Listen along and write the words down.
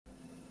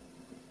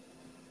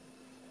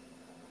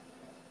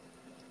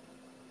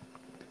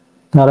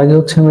তার আগে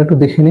হচ্ছে আমরা একটু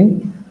দেখে নিই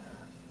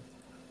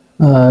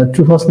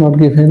ট্রু ফলস নট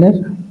গিভেন এর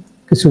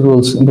কিছু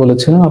রুলস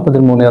বলেছিলাম,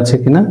 আপনাদের মনে আছে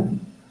কিনা?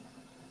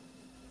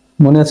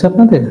 মনে আছে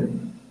আপনাদের?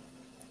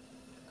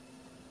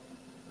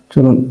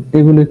 চলুন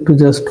এগুলো একটু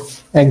জাস্ট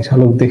এক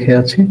ঝলক দেখে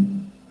আছি,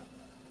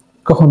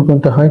 কখন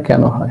কোনটা হয়,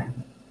 কেন হয়।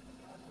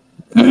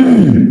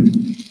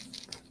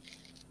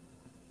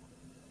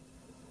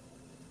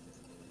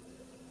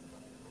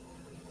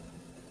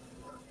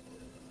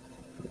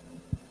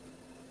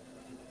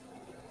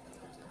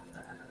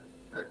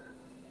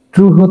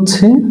 ট্রু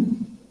হচ্ছে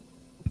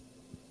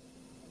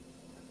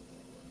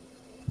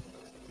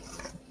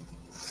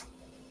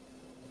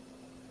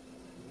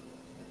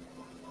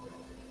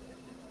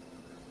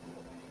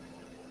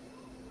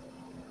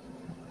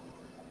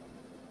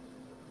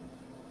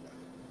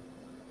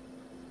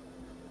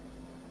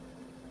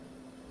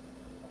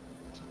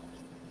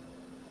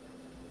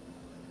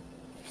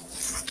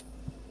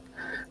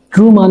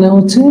ট্রু মানে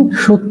হচ্ছে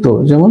সত্য,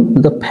 যেমন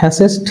the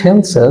passage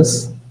tells us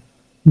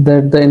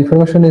that the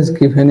information is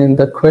given in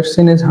the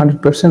question is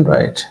 100%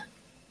 right,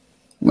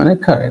 মানে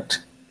কারেক্ট।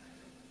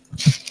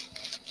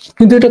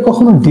 কিন্তু এটা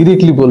কখনো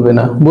ডিরেক্টলি বলবে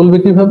না, বলবে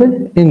কিভাবে?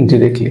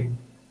 ইনডিরেক্টলি।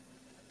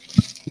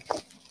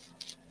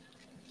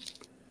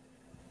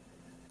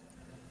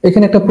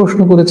 এখানে একটা প্রশ্ন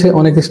করেছে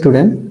অনেক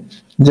স্টুডেন্ট,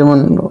 যেমন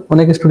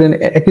অনেক স্টুডেন্ট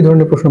একই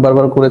ধরনের প্রশ্ন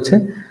বারবার করেছে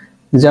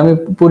যে আমি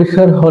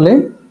পরীক্ষার হলে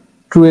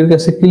ট্রু এর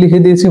কাছে কি লিখে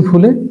দিয়েছি,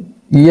 ভুলে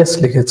ইয়েস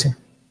লিখেছে,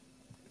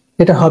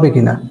 এটা হবে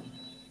কিনা?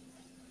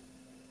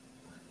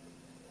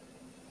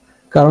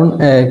 কারণ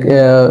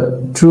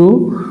ট্রু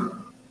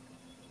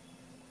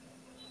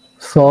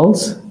ফলস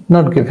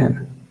নট গিভেন,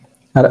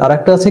 আর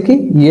আরেকটা আছে কি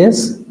ইয়েস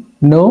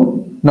নো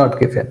নট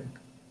গিভেন।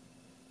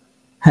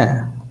 হ্যাঁ,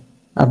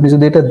 আপনি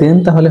যদি এটা দেন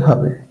তাহলে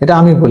হবে, এটা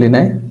আমি বলি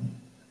নাই,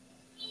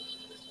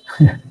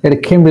 এটা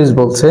কেমব্রিজ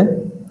বলছে।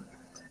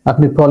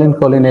 আপনি পলিন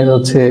কলিনের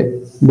হচ্ছে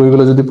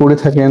বইগুলো যদি পড়ে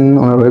থাকেন,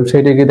 ওনার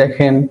ওয়েবসাইটে গিয়ে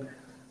দেখেন,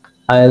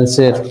 আইএলটিএস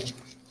এর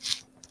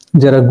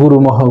যারা গুরু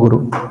মহাগুরু,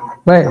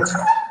 রাইট,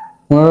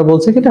 ওনারা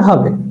বলছে কি এটা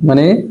হবে,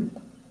 মানে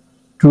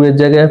ট্রু এর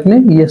জায়গায় আপনি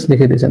ইয়েস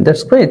লিখে দিয়েছেন,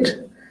 দ্যাটস গ্রেট।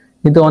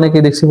 কিন্তু অনেকে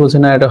দেখছি বলছে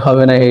না এটা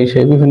হবে না, এই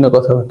সেই বিভিন্ন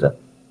কথাবার্তা।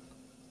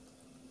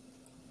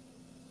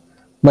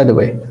 বাই দ্য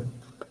ওয়ে,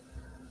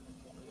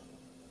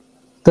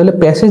 তাহলে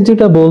প্যাসেজ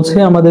যেটা বলছে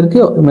আমাদেরকে,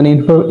 মানে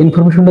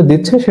ইনফরমেশনটা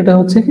দিচ্ছে, সেটা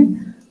হচ্ছে কি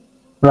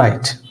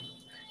রাইট,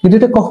 কিন্তু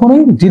এটা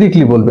কখনোই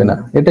ডিরেক্টলি বলবে না।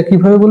 এটা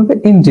কিভাবে বলবে?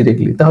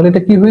 ইনডিরেক্টলি। তাহলে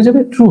এটা কি হয়ে যাবে?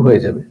 ট্রু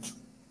হয়ে যাবে।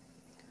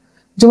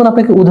 যেমন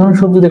আপনাকে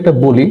উদাহরণস্বরূপ যদি একটা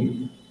বলি,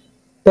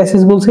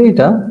 প্যাসেজ বলছে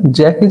এটা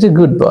Jack is a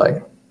good boy,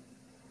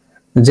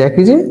 Jack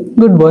is a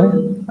good boy.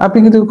 আপনি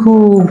কিন্তু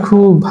খুব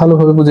খুব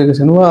ভালোভাবে বুঝে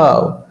গেছেন,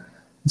 wow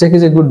Jack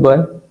is a good boy,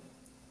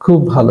 খুব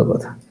ভালো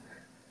কথা।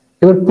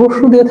 এবার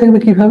প্রশ্ন দেওয়া থাকবে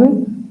কিভাবে?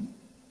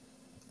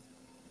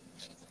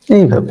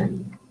 এইভাবে,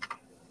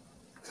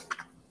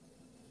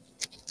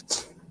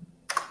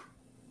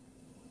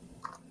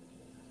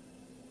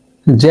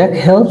 জ্যাক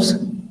হেল্পস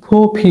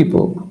পোর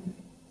পিপল,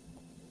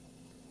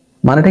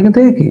 মানেটা কিন্তু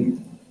কি,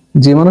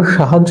 যে মানুষ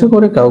সাহায্য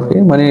করে কাউকে,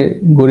 মানে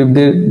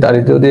গরিবদের,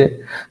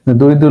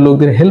 দরিদ্র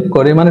লোকদের হেল্প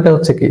করে, মানেটা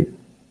হচ্ছে কি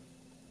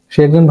সে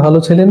একজন ভালো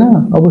ছেলে না?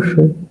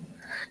 অবশ্যই।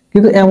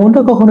 কিন্তু এমনটা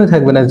কখনোই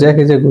থাকবে না Jack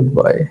is a good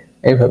boy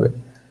এইভাবে।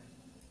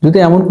 যদি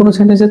এমন কোনো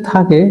সেন্টেন্সে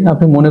থাকে,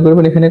 আপনি মনে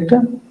করবেন এখানে একটা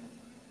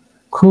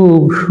খুব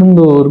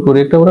সুন্দর করে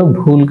একটা ওরা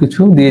ভুল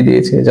কিছু দিয়ে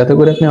দিয়েছে, যাতে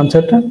করে আপনি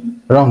আনসারটা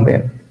রং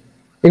দেন।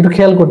 একটু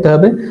খেয়াল করতে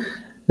হবে,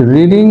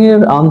 রিডিং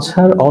এর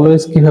আনসার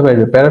অলওয়েজ কিভাবে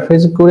আসবে?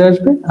 প্যারাফ্রেজ করে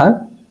আসবে আর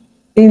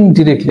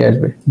ইনডিরেক্টলি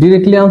আসবে,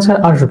 ডিরেক্টলি আনসার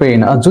আসবেই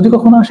না। আর যদি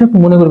কখনো আসে,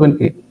 মনে করবেন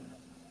কি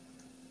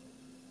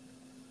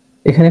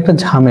এখানে একটা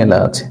ঝামেলা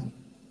আছে,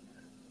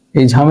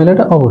 এই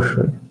ঝামেলাটা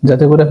অবশ্যই,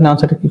 যাতে করে আপনি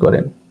আনসারটা কি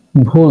করেন?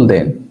 ভুল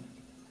দেন।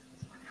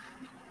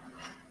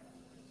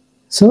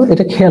 সো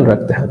এটা খেয়াল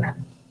রাখতে হবে।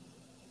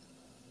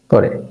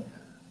 পরে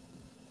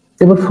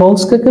এবার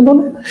ফলস কাকে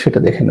বলে সেটা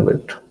দেখে নেব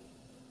একটু।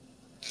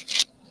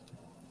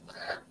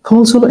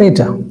 ফলস হলো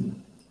এটা,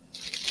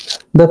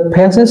 the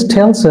passage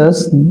tells us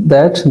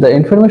that the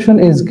information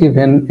is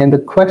given in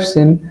the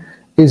question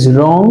is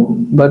wrong,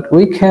 but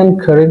we can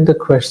correct the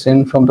question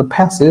from the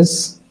passage.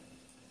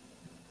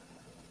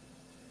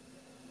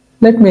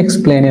 Let me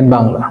explain in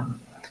Bangla.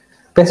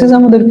 Passage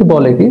আমাদেরকে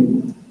বলে কি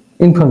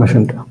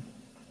ইনফরমেশনটা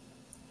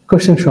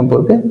কোশ্চেন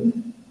সম্পর্কে,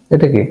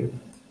 এটা কি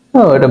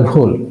এটা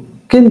ভুল,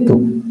 কিন্তু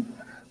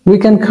we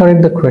can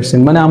correct the question,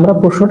 মানে আমরা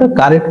প্রশ্নটা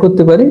কারেক্ট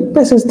করতে পারি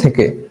প্যাসেজ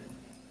থেকে।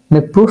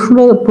 মানে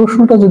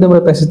প্রশ্নটা যদি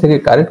আমরা প্যাসেজ থেকে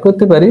কারেক্ট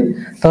করতে পারি,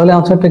 তাহলে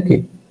আনসারটা কি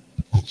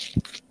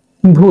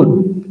ভুল।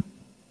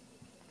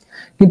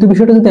 কিন্তু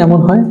বিষয়টা যদি এমন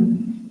হয়,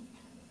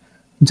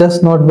 just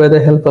not by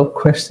the help of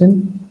question,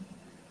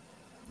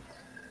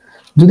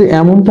 যদি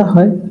এমনটা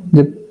হয়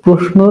যে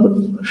প্রশ্নর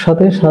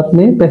সাথে সাথ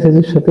নেই,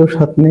 প্যাসেজের সাথেও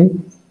সাথ নেই,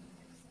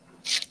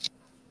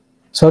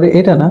 সরি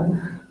এটা না,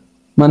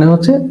 মানে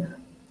হচ্ছে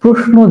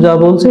প্রশ্ন যা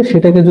বলছে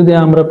সেটাকে যদি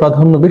আমরা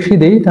প্রাধান্য বেশি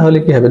দেই, তাহলে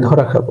কি হবে?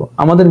 ধরা খাবো।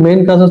 আমাদের মেইন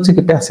কাজ হচ্ছে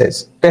কি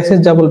প্যাসেজ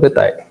যা বলবে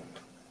তাই।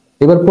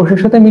 এবার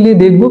প্রশ্নের সাথে মিলিয়ে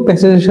দেখবো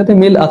প্যাসেজের সাথে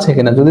মিল আছে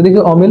কিনা। যদি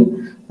দেখি অমিল,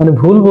 মানে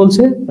ভুল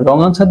বলছে, রং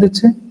আনসার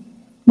দিচ্ছে,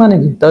 মানে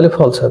কি, তাহলে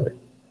ফলস হবে।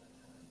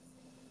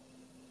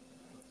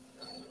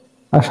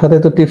 আর সাথে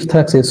তো টিপস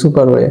থাকছে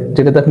সুপার ওয়ে,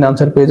 যেটাতে আপনি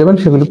আনসার পেয়ে যাবেন,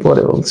 সেগুলো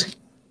পরে বলছি।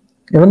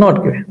 এবার নট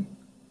গিভেন।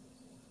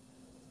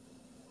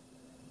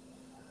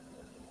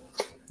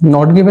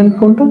 নট গিভেন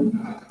কোনটা?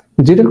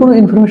 যেটা কোনো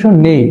ইনফরমেশন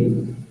নেই,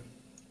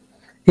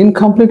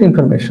 incomplete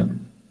information.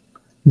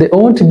 They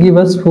won't give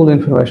us full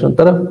information,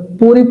 তারা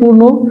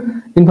পরিপূর্ণ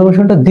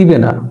ইনফরমেশনটা দিবে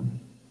না,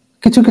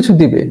 কিছু কিছু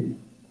দিবে।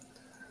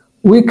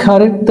 We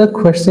correct the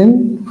question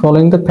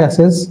following the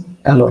passage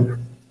alone,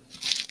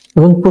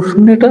 এবং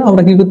প্রশ্নটা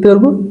আমরা কি করতে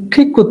পারবো?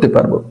 ঠিক করতে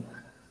পারবো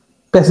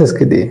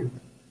প্যাসেজকে দিয়ে।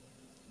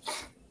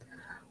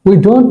 We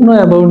don't know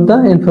about the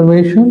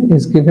information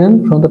is given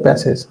from the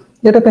passage,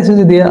 এটা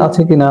প্যাসেজে দিয়ে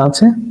আছে কি না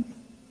আছে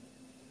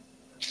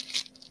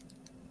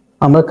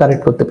আমরা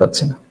কারেক্ট করতে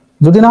পারছি না।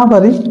 যদি না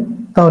পারি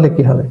তাহলে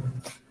কি হবে?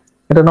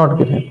 এটা নট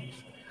গিভেন।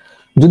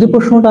 যদি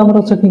প্রশ্নটা আমরা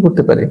হচ্ছে কি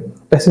করতে পারি?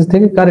 প্যাসেজ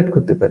থেকে কারেক্ট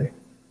করতে পারি,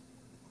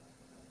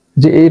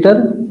 যে এটার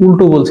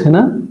উল্টো বলছে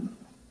না,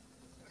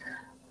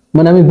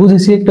 মানে আমি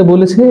বুঝেছি একটা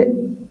বলেছে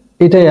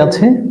এটাই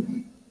আছে,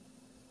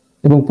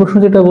 এবং প্রশ্ন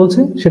যেটা বলছে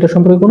সেটা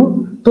সম্পর্কে কোনো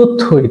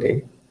তথ্যই নেই।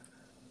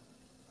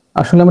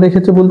 আসলে আমরা এই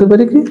ক্ষেত্রে বলতে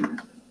পারি কি,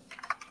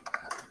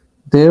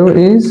 there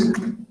is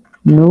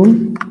no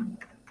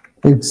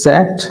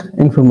exact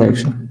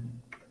information,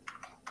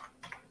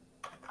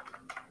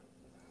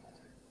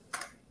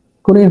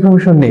 কোনো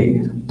ইনফরমেশন নেই।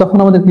 তখন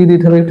আমাদের কি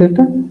দিতে হবে?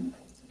 একটা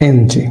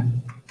এনজি,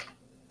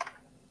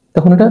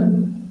 তখন এটা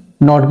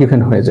নট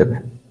গিভেন হয়ে যাবে।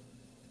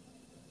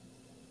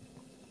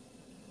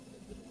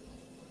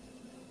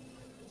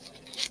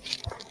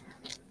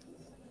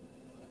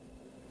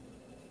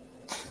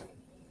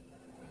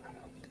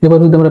 এবার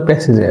যদি আমরা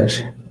প্যাসেজে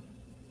আসি,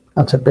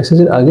 আচ্ছা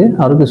প্যাসেজের আগে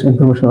আরো কিছু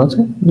ইনফরমেশন আছে,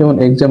 যেমন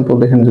এক্সাম্পল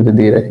এখানে যদি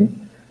দিয়ে রাখি,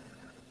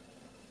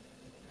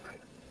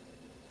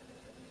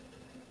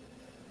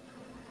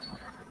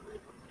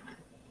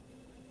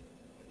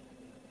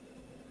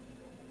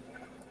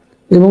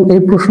 এবং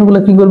এই প্রশ্নগুলো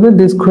কি করবে?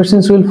 This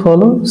questions will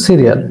follow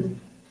serial.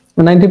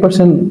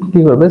 90% কি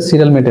করবে?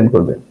 সিরিয়াল মেনটেন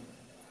করবে।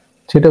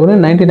 সেটা বলে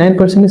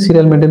 99%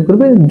 সিরিয়াল মেনটেন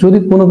করবে, যদি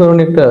কোনো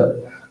কারণে একটা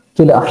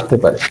চলে আসতে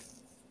পারে,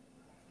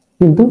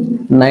 কিন্তু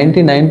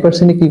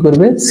 99% কি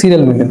করবে?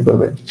 সিরিয়াল মেনটেন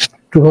করবে।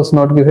 True false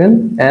not given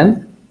and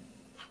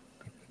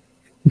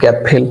gap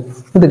fill.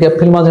 কিন্তু গ্যাপ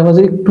ফিল মাঝে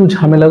মাঝে একটু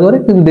ঝামেলা করে,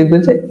 কিন্তু দেখবেন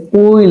যে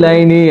ওই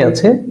লাইনেই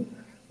আছে,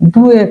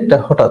 দু একটা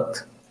হঠাৎ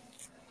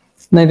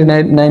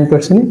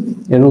 99%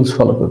 রুলস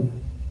ফলো করবে।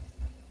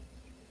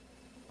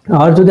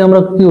 আর যদি আমরা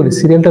কি করি?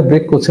 সিরিয়ালটা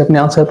ব্রেক করছে, আপনি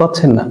আনসার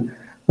পাচ্ছেন না,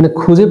 মানে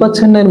খুঁজে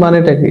পাচ্ছেন না, এর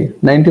মানেটা কি?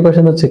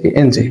 90% হচ্ছে কি?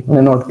 এনজি,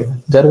 মানে নট গিভেন,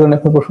 যার কারণে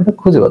আপনি প্রশ্নটা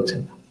খুঁজে পাচ্ছেন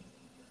না।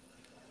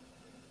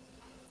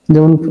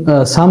 যেমন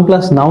সাম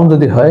প্লাস নাউন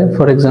যদি হয়,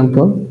 for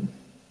example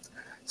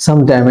some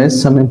damage,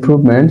 some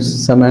improvements,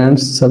 some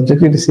ends,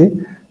 subject etc,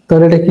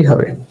 তাহলে এটা কি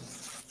হবে?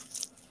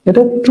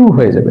 এটা ট্রু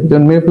হয়ে যাবে।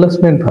 যেমন মে প্লাস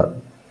মেন ভার্ব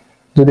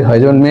যদি হয়,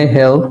 যেমন মে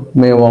হেল্প,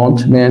 মে ওয়ান্ট,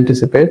 মে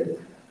অ্যান্টিসিপেট,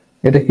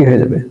 এটা কি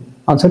হয়ে যাবে?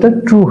 আনসারটা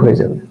ট্রু হয়ে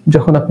যাবে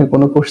যখন আপনি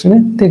কোনো কোশ্চেনে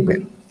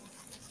দেখবেন।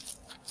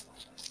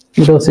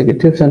 এটা হচ্ছে কি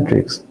টিপস অ্যান্ড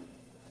ট্রিক্স।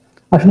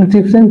 আসলে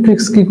টিপস অ্যান্ড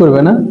ট্রিক্স কি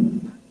করবে না,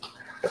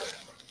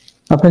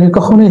 আপনাকে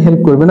কখনোই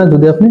হেল্প করবে না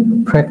যদি আপনি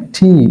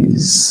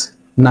প্র্যাকটিস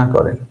না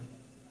করেন।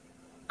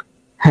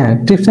 হ্যাঁ,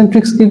 টিপস অ্যান্ড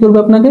ট্রিক্স কি করবে?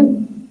 আপনাকে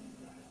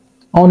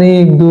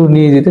অনেক দূর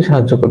নিয়ে যেতে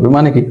সাহায্য করবে,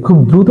 মানে কি খুব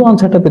দ্রুত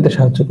আনসারটা পেতে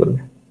সাহায্য করবে।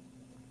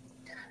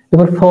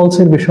 এবার ফলস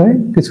এর বিষয়ে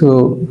কিছু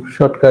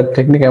শর্টকাট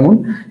টেকনিক, এমন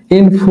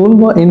ইন ফুল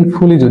বা ইন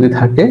ফুলি যদি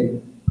থাকে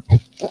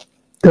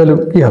তাহলে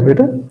কি হবে?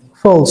 এটা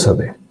ফলস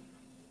হবে।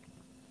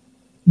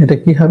 এটা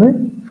কি হবে?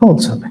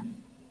 ফলস হবে।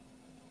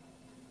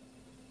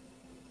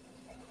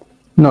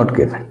 Not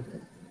given.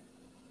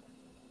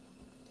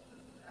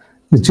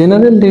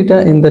 General data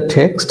in the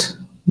text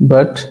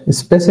but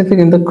specific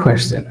in the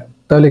question,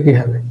 তাহলে কি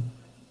হবে?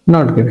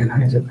 নট গিভেন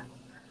হয়ে যাবে।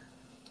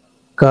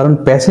 কারণ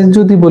প্যাসেজ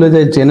যদি বলে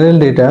যায় জেনারেল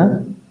ডেটা,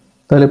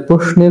 তাহলে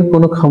প্রশ্নের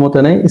কোনো ক্ষমতা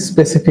নেই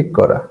স্পেসিফিক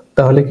করা,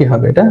 তাহলে কি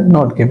হবে? এটা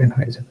নট গিভেন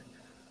হয়ে যাবে।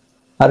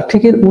 আর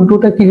ঠিক এর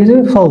উল্টোটা কি হয়ে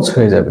যাবে? ফলস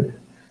হয়ে যাবে।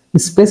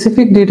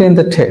 Specific data in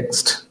the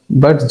text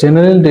but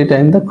general data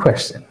in the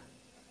question,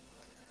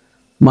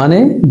 মানে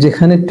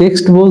যেখানে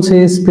টেক্সট বলছে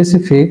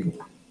স্পেসিফিক,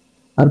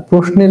 আর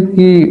প্রশ্নের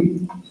কি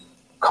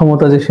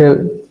ক্ষমতা যে সে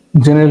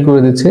জেনারেল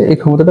করে দিচ্ছে, এই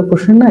ক্ষমতাটা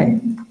প্রশ্নের নাই,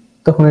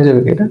 তখন হয়ে যাবে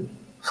কি? এটা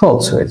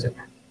ফলস হয়ে যাবে।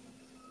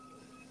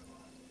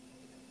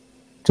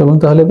 চলুন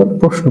তাহলে এবার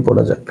প্রশ্ন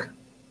পড়া যাক।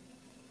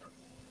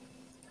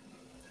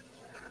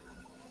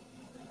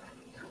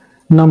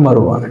 নাম্বার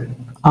 1,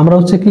 আমরা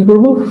হচ্ছে কি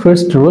করব?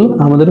 ফার্স্ট রুল,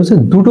 আমাদের হচ্ছে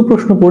দুটো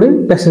প্রশ্ন পড়ে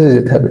প্যাসেজে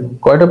যেতে হবে।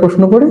 কয়টা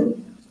প্রশ্ন পড়ে?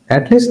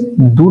 অ্যাটলিস্ট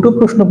দুটো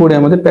প্রশ্ন পড়ে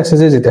আমাদের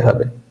প্যাসেজে যেতে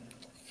হবে।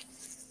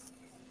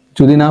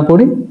 যদি না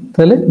পড়ি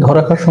তাহলে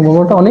ধরা খাওয়ার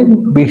সম্ভাবনাটা অনেক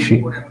বেশি।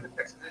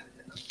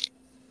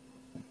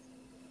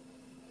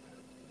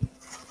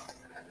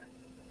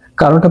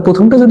 কারণটা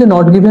প্রথমটা যদি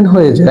নট গিভেন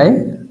হয়ে যায়,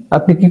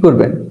 আপনি কি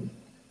করবেন?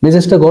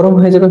 মেজাজটা গরম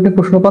হয়ে যাবে, আপনি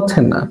প্রশ্ন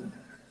পাচ্ছেন না,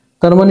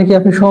 তার মানে কি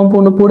আপনি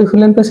সম্পূর্ণ পড়ে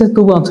ফেলেন প্যাসেজ,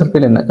 তবু আনসার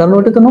পেলেন না, কারণ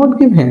ওটা তো নট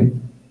গিভেন।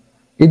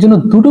 এই জন্য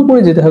দুটো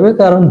পড়ে যেতে হবে,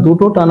 কারণ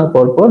দুটো টানা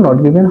পর পর নট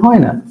গিভেন হয়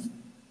না।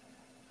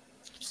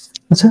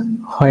 আচ্ছা,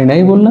 হয়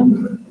নাই বললাম,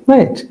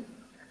 রাইট?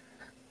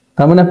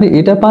 তার মানে আপনি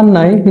এটা পান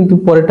নাই কিন্তু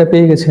পরেরটা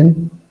পেয়ে গেছেন,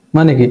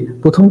 মানে কি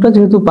প্রথমটা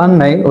যেহেতু পান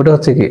নাই ওটা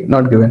হচ্ছে কি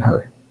নট গিভেন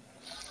হবে।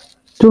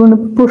 চলুন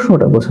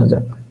প্রশ্নটা বোঝা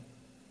যাক।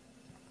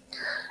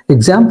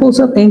 Examples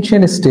of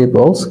ancient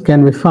staples can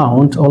be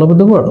found all over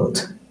the world.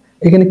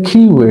 এখানে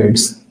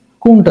keywords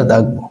কোনটা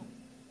দেখবো?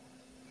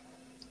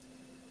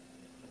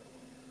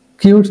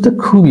 কিওয়ার্ডসটা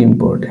খুব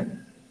ইম্পর্টেন্ট,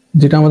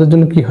 যেটা আমাদের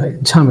জন্য কি হয়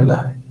ঝামেলা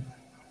হয়।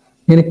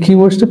 এখানে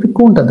কিওয়ার্ডসটা আপনি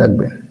কোনটা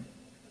দেখবেন?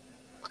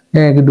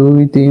 1 2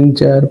 3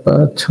 4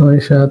 5 6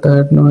 7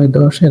 8 9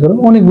 10 11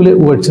 অনেকগুলো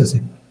ওয়ার্ডস আছে।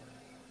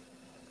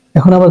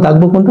 এখন আবার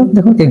দেখবো কোনটা?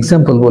 দেখুন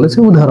এক্সাম্পল বলেছে,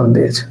 উদাহরণ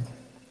দিয়েছে।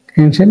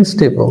 এনশিয়েন্ট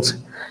স্টেপলস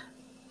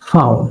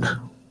ফাউন্ড,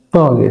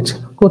 পাওয়া গেছে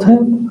কোথায়?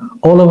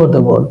 All over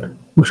the world.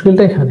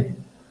 মুশকিলটা এখানে,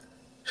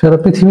 সারা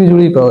পৃথিবী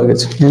জুড়েই পাওয়া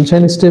গেছে।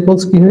 এনশিয়েন্ট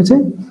স্টেপলস কি হয়েছে?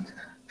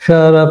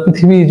 সারা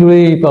পৃথিবী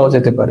জুড়েই পাওয়া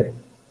যেতে পারে,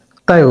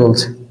 তাই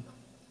বলছে।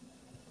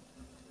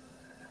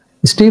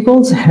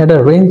 Staples had a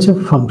range of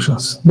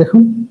functions.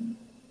 দেখুন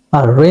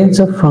আর রেঞ্জ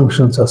অফ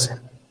ফাংশনস আছে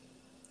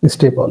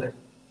স্টেপলের।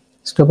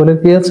 স্টেপলের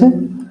কি আছে?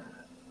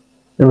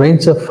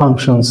 Range of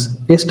functions.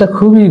 এসটা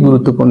খুবই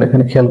গুরুত্বপূর্ণ,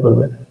 এখানে খেয়াল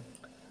করবেন।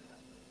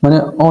 মানে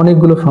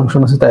অনেকগুলো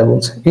ফাংশন আছে তাই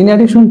বলছে। In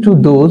addition to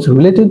those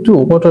related to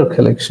water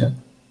collection,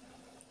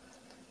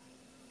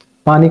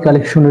 পানি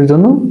কালেকশনের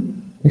জন্য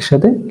এর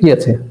সাথে কি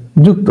আছে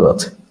যুক্ত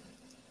আছে।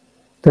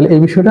 তাহলে এই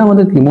বিষয়টা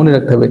আমাদের কি মনে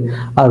রাখতে হবে।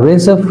 আর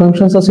রেঞ্জ অফ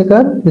ফাংশনস আছে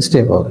কার?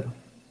 স্টেপল।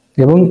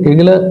 এবং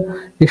এগুলা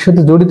এর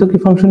সাথে জড়িত কি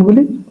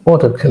ফাংশনগুলি?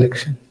 Water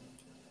collection.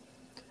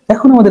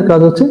 এখন আমাদের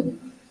কাজ হচ্ছে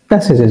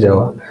প্যাসেজে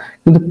যাওয়া।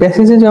 কিন্তু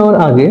প্যাসেজে যাওয়ার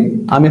আগে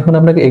আমি এখন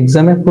আপনাকে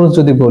এক্সাম অ্যাপ্রোচ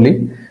যদি বলি,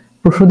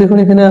 প্রশ্ন দেখুন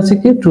এখানে আছে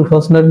কি ট্রু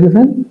ফলস নট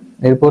গিভেন,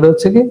 এরপরে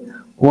হচ্ছে কি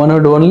ওয়ান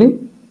ওয়ার্ড অনলি,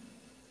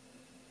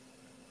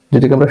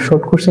 যেটাকে আমরা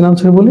শর্ট কোশ্চেন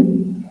আনসার বলি।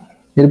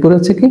 এরপরে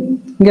হচ্ছে কি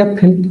গ্যাপ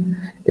ফিল।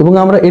 এবং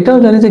আমরা এটাও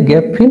জানি যে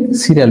গ্যাপ ফিল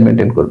সিরিয়াল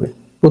মেনটেন করবে।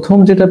 প্রথম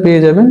যেটা পেয়ে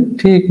যাবেন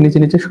ঠিক নিচে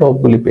নিচে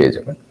সবগুলি পেয়ে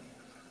যাবেন।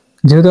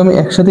 যেহেতু আমি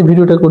একসাথে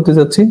ভিডিওটা করতে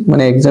যাচ্ছি,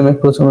 মানে এক্সাম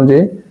অ্যাপ্রোচ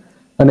অনুযায়ী,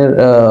 মানে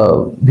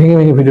ভেঙে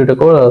ভেঙে ভিডিওটা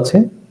করা আছে,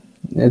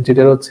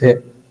 যেটার হচ্ছে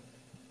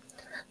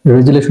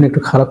রেজুলেশন একটু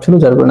খারাপ ছিল,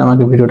 যার কারণে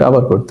আমাকে ভিডিওটা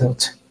আবার করতে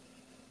হচ্ছে।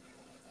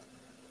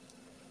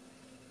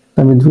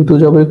 আমি দ্রুত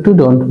যাবো একটু,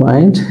 ডোন্ট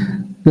মাইন্ড,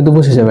 কিন্তু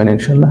বুঝে যাবেন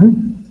ইনশাল্লাহ। হ্যাঁ,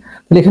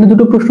 তাহলে এখানে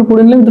দুটো প্রশ্ন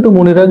পড়ে নিলাম, দুটো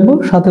মনে রাখবো।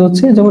 সাথে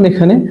হচ্ছে যেমন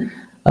এখানে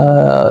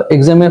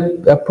এক্সাম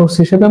অ্যাপ্রোচ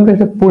হিসেবে আমরা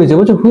এটা পড়ে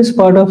যাবো যে which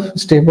part of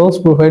Staples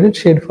provided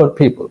shade for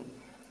people.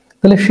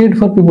 তাহলে শেড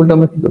ফর পিপলটা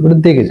আমরা কি করবো? এটা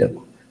দেখে যাবো।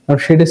 আর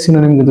শেডের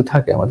সিনোনিম কিন্তু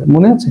থাকে আমাদের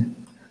মনে আছে।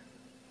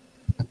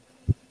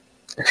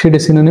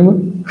 শেডের সিনোনিম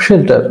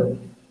শেল্টার।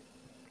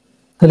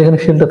 তাহলে এখানে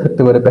শেল্টার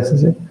থাকতে পারে,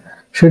 প্যাসেজে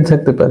শেড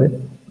থাকতে পারে,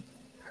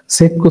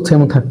 সেট কোথায়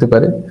এমন থাকতে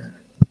পারে।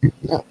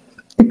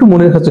 একটু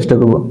মনে রাখার চেষ্টা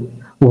করবো।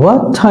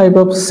 What type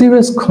of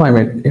serious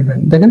climate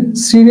event, দেখেন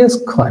সিরিয়াস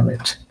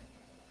ক্লাইমেট,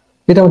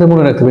 এটা আমাদের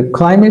মনে রাখতে হবে।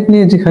 ক্লাইমেট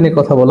নিয়ে যেখানে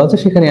কথা বলা আছে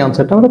সেখানে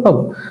আনসারটা আমরা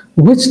পাবো।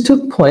 Which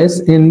took place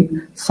in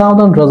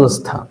southern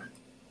Rajasthan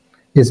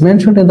is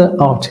mentioned in the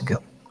article.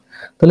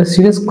 তাহলে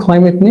সিরিয়াস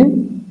ক্লাইমেট নিয়ে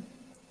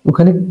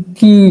ওখানে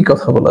কি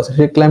কথা বলা আছে,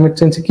 সেই ক্লাইমেট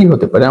চেঞ্জ কি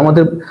হতে পারে?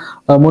 আমাদের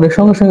মনের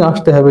সঙ্গে সঙ্গে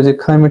আসতে হবে যে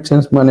ক্লাইমেট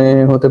চেঞ্জ মানে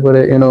হতে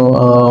পারে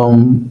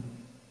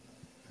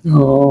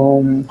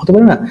হতে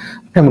পারে না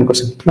এমন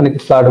করছে, মানে কি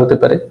ফ্লাড হতে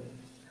পারে,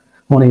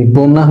 অনেক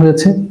বন্যা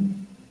হয়েছে,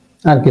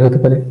 আর কি হতে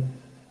পারে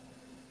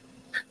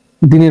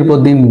দিনের পর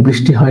দিন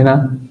বৃষ্টি হয় না,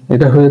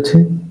 এটা হয়েছে,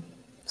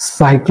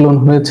 সাইক্লোন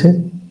হয়েছে,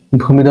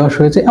 ভূমিধস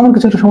হয়েছে, এমন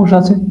কিছু একটা সমস্যা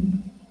আছে।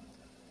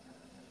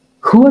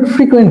 হু আর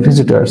ফ্রিকোয়েন্ট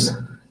ভিজিটার্স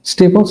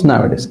স্টেপলস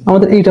নাওয়াডেজ,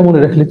 আমাদের এইটা মনে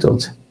রাখলে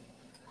চলছে।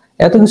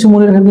 এত কিছু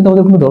মনে রাখার কিন্তু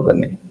আমাদের কোনো দরকার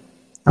নেই।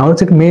 আমরা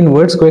হচ্ছে মেইন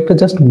ওয়ার্ডস কয়েকটা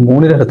জাস্ট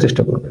মনে রাখার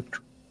চেষ্টা করবো একটু,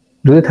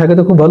 যদি থাকে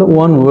তো খুব ভালো।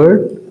 One word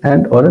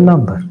and or a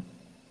number.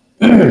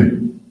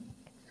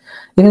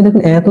 এখানে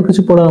দেখুন এত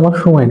কিছু পড়ার আমার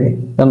সময় নেই,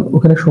 কারণ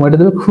ওখানে সময়টা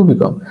দেবে খুবই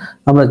কম।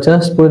 আমরা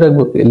জাস্ট পড়ে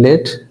রাখবো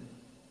লেট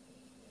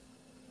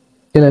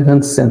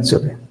 11th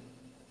century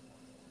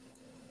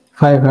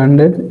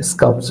 500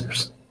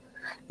 sculptures।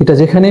 এটা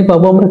যেখানেই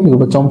পাবো আমরা কি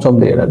করবো? চমচম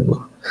দিয়ে রাখবো।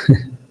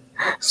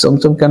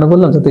 চমচম কেন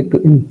বললাম? যাতে একটু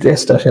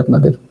ইন্টারেস্ট আসে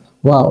আপনাদের।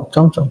 ওয়াও,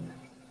 চমচম।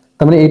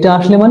 তার মানে এটা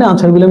আসলে মানে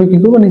আনসারগুলো আমি কি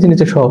করবো? নিচে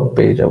নিচে সব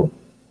পেয়ে যাবো,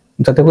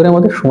 যাতে করে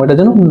আমাদের সময়টা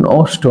যেন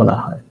নষ্ট না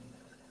হয়।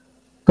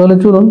 তাহলে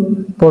চলুন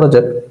পড়া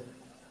যাক।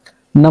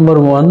 নাম্বার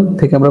 1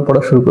 থেকে আমরা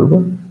পড়া শুরু করব,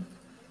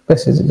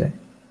 প্যাসেজে যাই।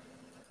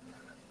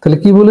 তাহলে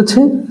কি বলেছে?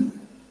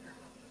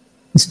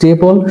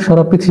 স্টেপল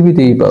সারা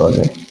পৃথিবীতেই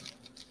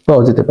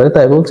পাওয়া যেতে পারে,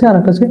 তাই বলছে। আর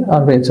একটা আছে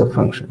আর রেঞ্জ অফ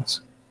ফাংশনস।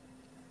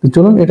 তো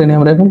চলুন এটা নিয়ে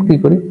আমরা এখন কি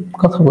করি,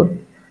 কথা বলি,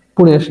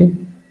 পড়ে আসি।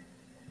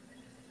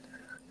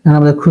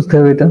 আমাদের খুঁজতে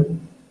হবে এটা।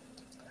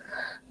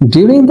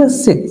 During the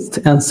 6th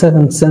and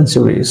 7th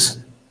centuries,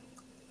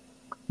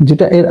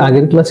 যেটা এর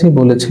আগের ক্লাসেই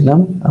বলেছিলাম,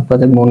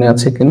 আপনাদের মনে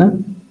আছে কিনা?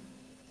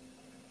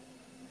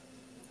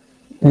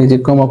 এই যে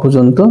কমা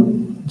পর্যন্ত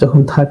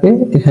যখন থাকে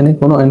এখানে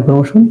কোনো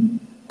ইনফরমেশন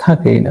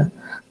থাকেই না।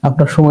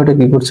 আপনার সময়টা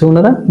কি করছে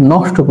ওনারা?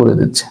 নষ্ট করে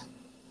দিচ্ছে।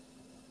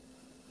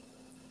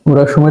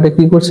 ওরা সময়টা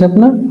কি করছে?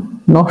 আপনার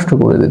নষ্ট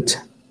করে দিচ্ছে।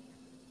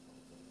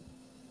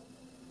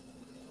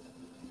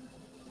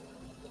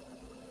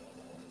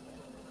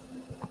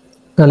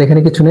 তাহলে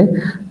এখানে কিছু নেই।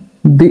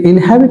 The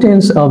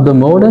inhabitants of the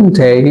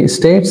modern-day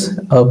states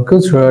of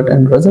Gujarat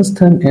and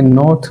Rajasthan in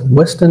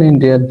northwestern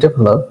India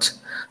developed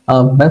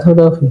a method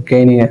of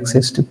gaining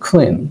access to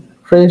clean,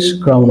 fresh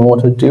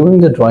groundwater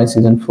during the dry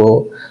season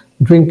for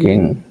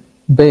drinking,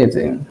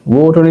 bathing,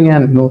 watering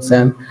animals,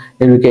 and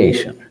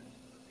irrigation.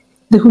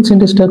 দেখুন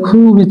সেন্টেন্সটা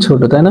খুবই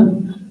ছোট, তাই না?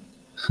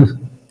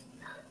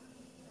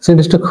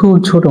 সেন্টেন্সটা খুব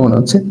ছোট মনে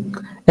হচ্ছে।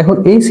 এখন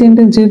এই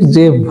সেন্টেন্সের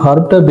যে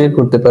ভার্বটা বের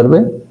করতে পারবে,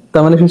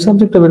 তার মানে সে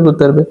সাবজেক্টটা বের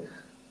করতে পারবে।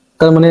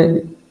 তার মানে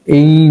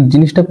এই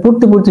জিনিসটা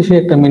পড়তে পড়তে সে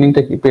একটা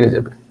মিনিংটা কি পেরে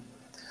যাবে।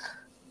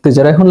 তো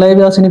যারা এখন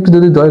লাইভে আছেন একটু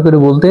যদি দয়া করে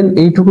বলতেন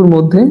এইটুকুর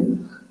মধ্যে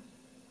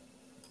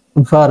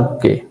ভার্ব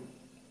কে,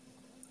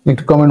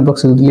 একটু কমেন্ট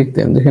বক্সে যদি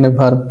লিখতেন যেখানে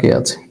ভার্ব কে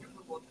আছে।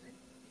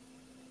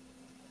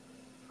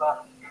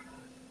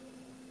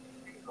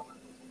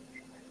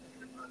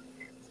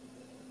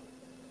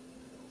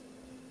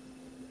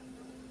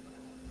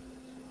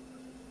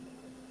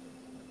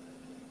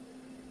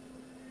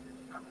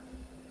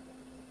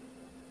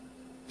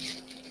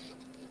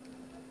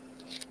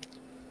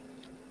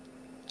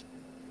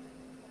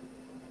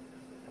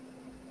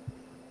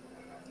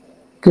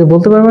 কেউ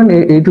বলতে পারবেন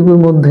এইটুকুর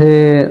মধ্যে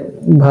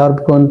ভার্ব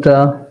কোনটা?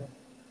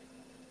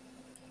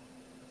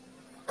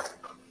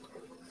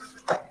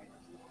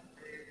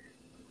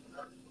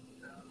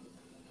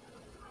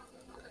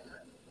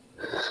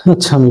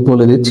 আচ্ছা আমি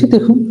বলে দিচ্ছি,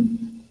 দেখুন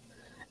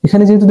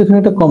এখানে যেহেতু দেখুন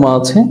একটা কমা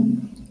আছে,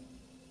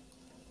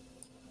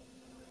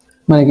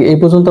 মানে কি এই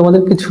পর্যন্ত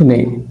আমাদের কিছু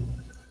নেই।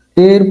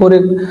 এরপরে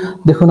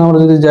দেখুন আমরা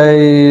যদি যাই,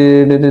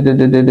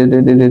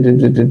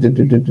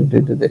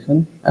 দেখুন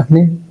আপনি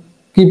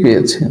কি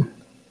পেয়েছেন,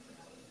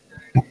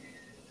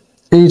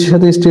 এই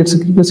সাথে স্টেটস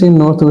কি পেয়েছে,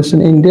 নর্থ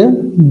ওয়েস্টার্ন ইন্ডিয়া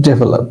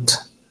ডেভেলপড।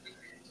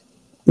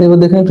 এবার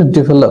দেখেন একটা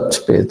ডেভেলপড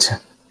পেয়েছে,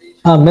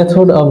 আ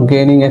method of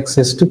gaining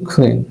access to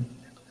clean.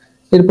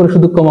 এরপরে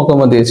শুধু কমা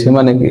কমা দিয়েছে,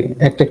 মানে কি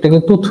একটা একটা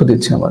করে তথ্য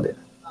দিচ্ছে আমাদের,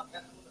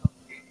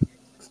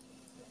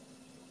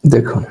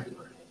 দেখুন,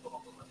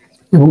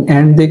 এবং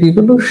এন্ড দিয়ে কি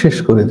করলো, শেষ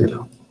করে দিল।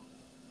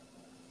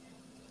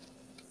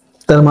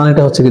 তার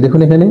মানেটা হচ্ছে কি দেখুন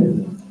এখানে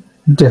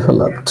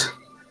ডেভেলপড।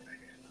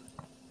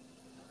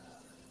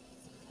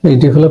 এই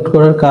ডেভেলপ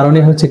করার কারণে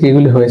হচ্ছে কি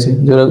এগুলি হয়েছে,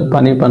 যারা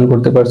পানি পান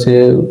করতে পারছে,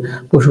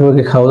 পশু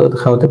পাখি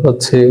খাওয়াতে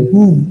পারছে,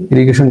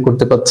 ইরিগেশন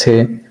করতে পারছে,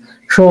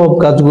 সব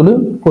কাজগুলো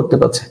করতে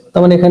পারছে। তার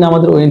মানে এখানে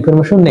আমাদের ওই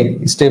ইনফরমেশন নেই,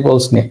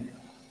 স্টেপলস নেই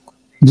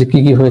যে কি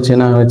কি হয়েছে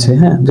না হয়েছে,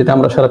 হ্যাঁ, যেটা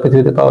আমরা সারা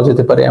পৃথিবীতে পাওয়া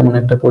যেতে পারে এমন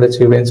একটা পড়েছি,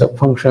 রেঞ্জ অফ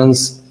ফাংশনস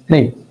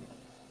নেই,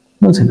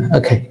 বুঝছেন?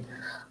 ওকে,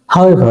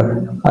 হাউএভার,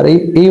 আর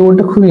এই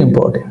ওয়ার্ডটা খুবই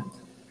ইম্পর্টেন্ট,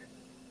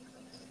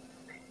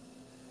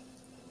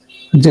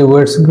 যে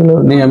ওয়ার্ডস গুলো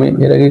নিয়ে আমি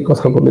এর আগে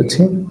কথা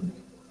বলেছি,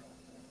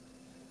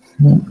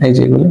 এই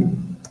যেগুলো,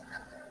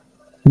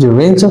 যে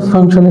রেঞ্জ অফ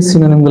ফাংশনের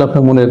সিনোনিম গুলো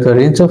আপনার মনে রাখতে হবে।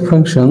 রেঞ্জ অফ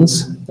ফাংশনস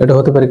এটা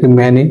হতে পারে কি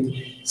many,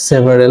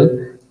 several,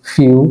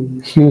 few,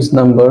 huge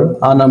number,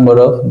 a number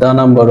of, the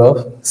number of,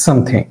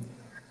 something.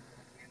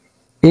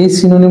 এই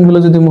সিনোনিম গুলো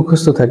যদি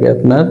মুখস্থ থাকে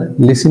আপনার,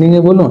 লিসেনিং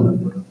এ বলুন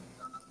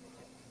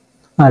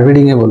আর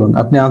রিডিং এ বলুন,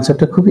 আপনি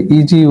আনসারটা খুব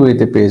ইজি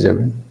ওয়েতে পেয়ে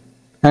যাবেন,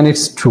 and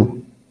it's true.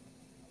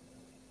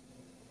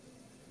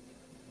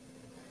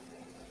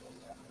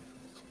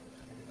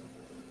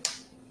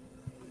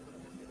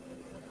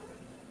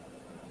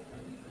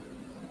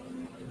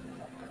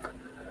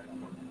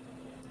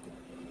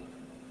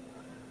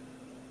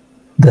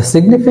 The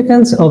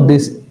significance of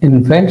this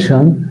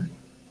invention,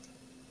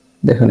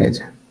 দেখুন এই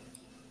যে,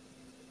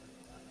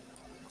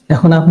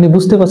 এখন আপনি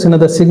বুঝতে পারছেন না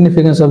the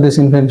significance of this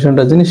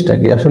inventionটা জিনিসটা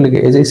কি, আসলে কি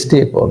এই যে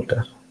স্টেপ অলটা,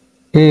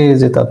 এই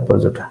যে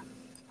তাৎপর্যটা,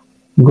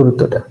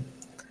 গুরুত্বটা,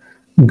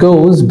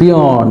 goes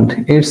beyond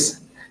its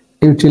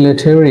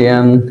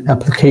utilitarian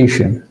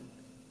application।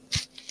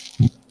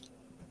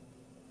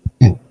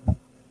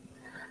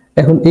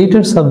 এখন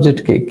এইটার সাবজেক্ট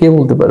কে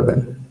বলতে পারবেন?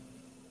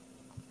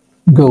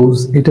 goes,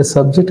 এটার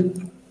সাবজেক্ট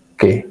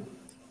কে?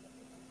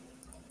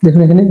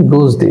 দেখুন এখানে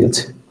goes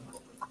দিয়েছে,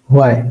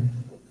 why,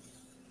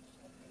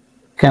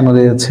 কেন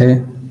দিয়েছে?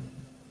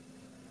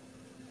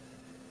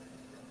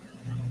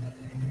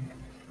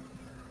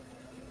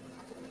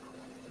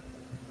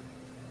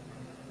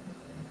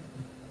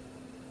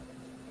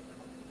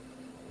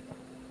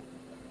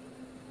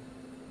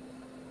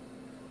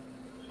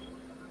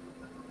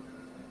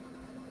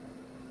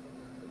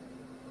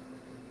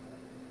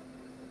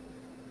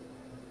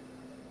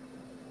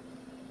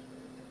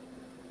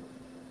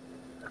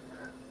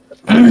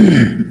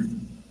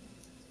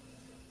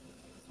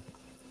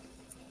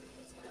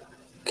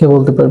 কে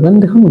বলতে পারবেন?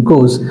 দেখুন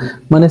গোজ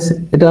মানে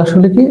এটা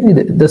আসলে কি,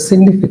 the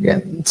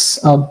significance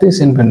of this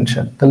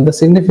invention, তাহলে দ্য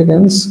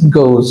সিগনিফিকেন্স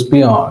গোজ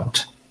বিয়ন্ড,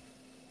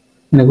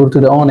 মানে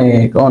গুরুত্বটা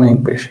অনেক অনেক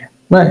বেশি,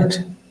 রাইট?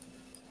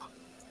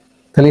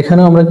 তাহলে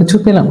এখানেও আমরা কিছু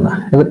পেলাম না।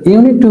 এবার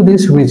ইউনিক টু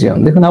দিস রিজিয়ন,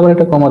 দেখুন আবার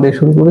একটা কমা দিয়ে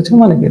শুরু করেছে,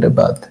 মানে কি এটা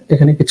বাদ,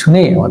 এখানে কিছু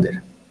নেই আমাদের।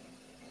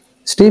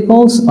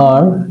 স্টেপলস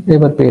আর,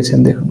 এবার পেয়েছেন,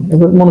 দেখুন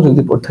এবার মনোযোগ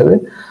দিয়ে পড়তে হবে,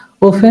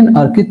 often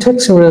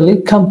architecturally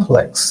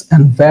complex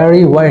and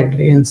vary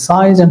widely in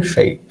size and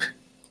shape।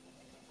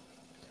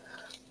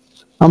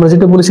 আমরা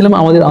যেটা বলেছিলাম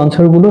আমাদের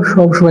আনসার গুলো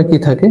সব সময় কি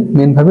থাকে,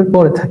 মেইন ভার্বের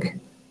পরে থাকে,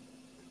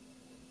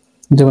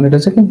 যেমন এটা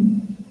হচ্ছে কি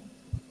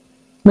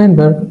মেইন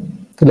ভার্ব।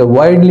 তাহলে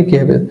ওয়াইডলি কি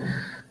হবে,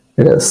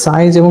 এটা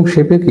সাইজ এবং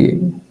শেপে কি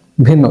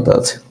ভিন্নতা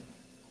আছে।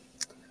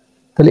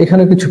 তাহলে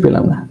এখানে কিছু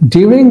পেলাম না।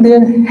 ডিউরিং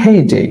দেয়ার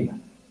হেইডে,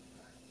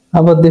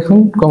 আবার দেখুন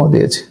কমা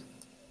দিয়েছে,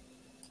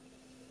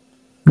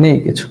 নেই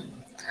কিছু।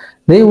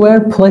 They were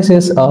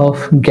places of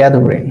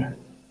gathering,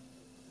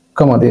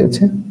 কমা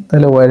দিয়েছে,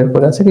 তাহলে ওয়ার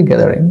পরে আছে কি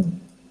গ্যাদারিং।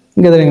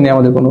 গ্যাদারিং নিয়ে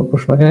আমাদের কোনো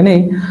প্রশ্ন এখানে নেই।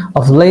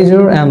 Of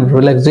laser and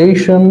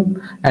relaxation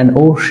and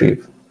worship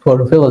for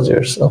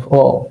villagers of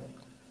all,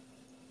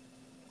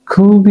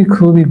 খুবই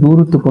খুবই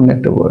গুরুত্বপূর্ণ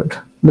একটা ওয়ার্ড।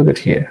 লুক এট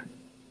হিয়ার,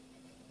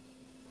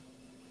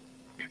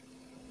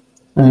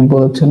 আমি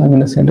বলছিলাম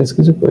না সেন্টেন্স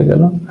কিছু পড়ে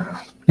গেল।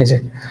 এই যে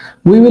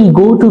we will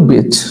go to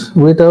beach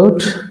without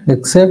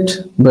except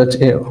but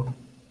এও,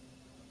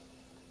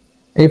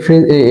 এই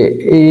ফ্রেজ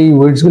এই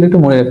ওয়ার্ডসগুলো একটু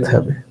মনে রাখতে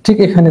হবে। ঠিক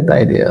এখানে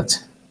তাই দেয়া আছে,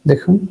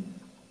 দেখুন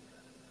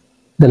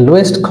দ্য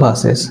লোয়েস্ট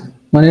ক্লাসেস,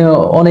 মানে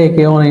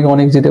অনেকে অনেক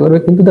অনেক যেতে পারবে,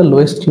 কিন্তু দ্য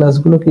লোয়েস্ট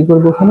ক্লাসগুলো কি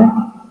করবে ওখানে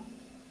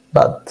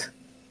বাদ।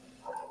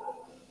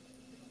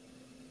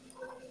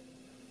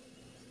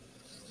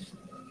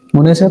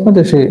 মনে আছে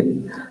আপনাদের সে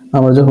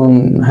আমরা যখন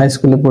হাই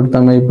স্কুলে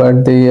পড়তাম এই পার্ট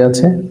দিয়ে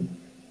আছে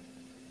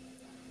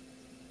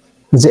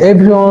যে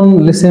everyone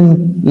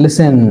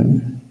listen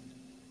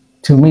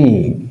to me,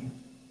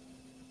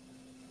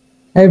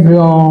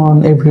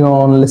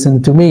 everyone listen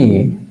to me,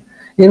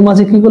 এর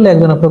মাঝে কি করলে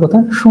একজন আপনার কথা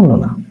শুনলো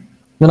না,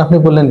 যেমন আপনি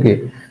বললেন কি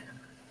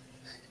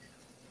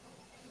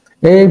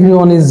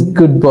everyone is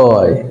good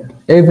boy,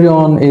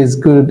 everyone is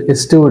good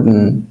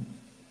student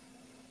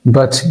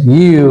but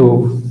you,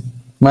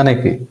 মানে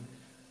কি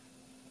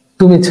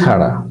তুমি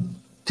ছাড়া।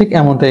 ঠিক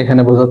এমনটা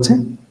এখানে বোঝাচ্ছে,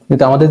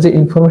 কিন্তু আমাদের যে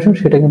ইনফরমেশন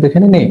সেটা কিন্তু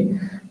এখানে নেই,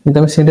 কিন্তু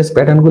আমি সেন্টেন্স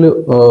প্যাটার্নগুলো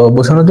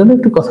বোঝানোর জন্য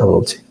একটু কথা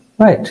বলছি,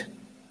 রাইট?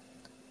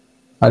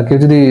 আর কেউ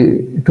যদি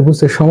একটু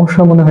বুঝতে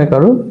সমস্যা মনে হয়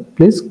কারো,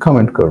 প্লিজ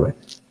কমেন্ট করবে।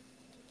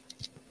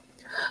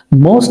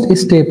 মোস্ট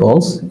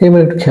স্টেপলস, এবার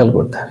একটু খেয়াল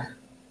করতে হবে,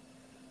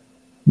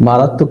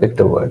 মারাত্মক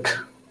একটা ওয়ার্ড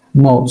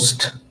মোস্ট।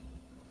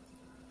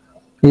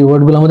 এই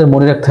ওয়ার্ডগুলো আমাদের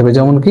মনে রাখতে হবে,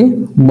 যেমন কি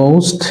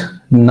most,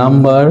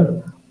 number,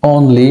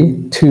 only,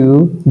 two,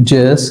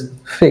 just,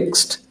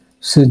 fixed,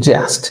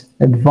 suggest,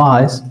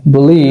 advise,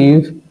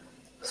 believe,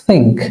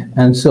 think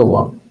and so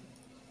on।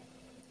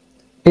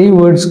 এই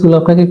ওয়ার্ডসগুলো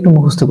আপনাকে একটু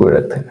মুখস্থ করে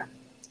রাখতে হবে।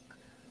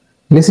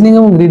 লিসনিং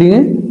এবং রিডিং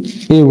এ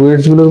এই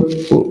ওয়ার্ডসগুলোর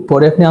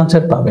পরে আপনি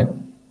আনসার পাবেন,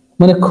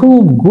 মানে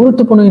খুব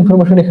গুরুত্বপূর্ণ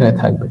ইনফরমেশন এখানে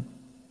থাকবে।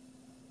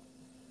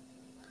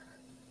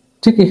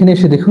 ঠিক এখানে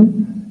এসে দেখুন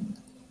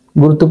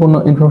গুরুত্বপূর্ণ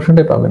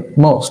ইনফরমেশনটাই পাবেন।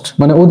 মোস্ট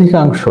মানে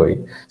অধিকাংশই,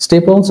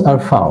 স্টেপলস আর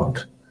ফাউন্ড।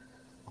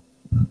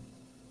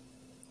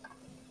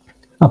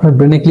 আপনার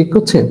ব্রেনে ক্লিক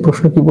করছে,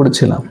 প্রশ্ন কি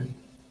পড়েছিলাম?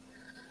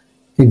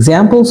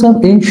 Examples of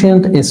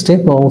ancient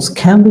staples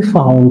can be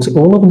found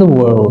all over the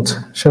world,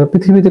 সারা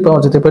পৃথিবীতে পাওয়া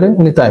যেতে পারে,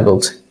 উনি তাই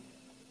বলছে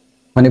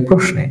মানে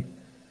প্রশ্নে।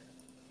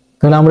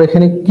 তাহলে আমরা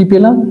এখানে কি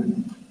পেলাম,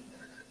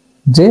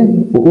 যে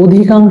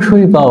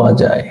অধিকাংশই পাওয়া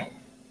যায়।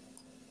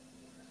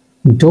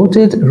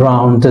 dotted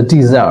round the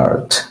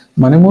desert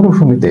মানে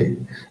মরুভূমিতে,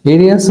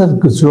 areas of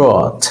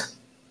Gujarat,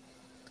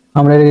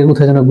 আমরা এর আগে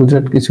কোথায় যেন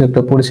গুজরাট কিছু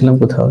একটা পড়েছিলাম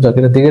কোথাও, যাকে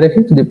এটা দেখে রাখি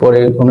যদি পরে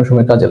কোনো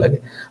সময় কাজে লাগে।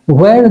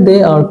 where they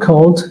are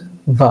called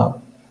verb,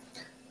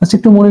 আচ্ছা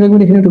একটু মনে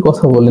রাখবেন, এখানে একটু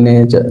কথা বলে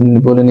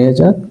নিয়ে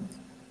যাক।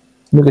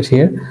 look at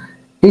here,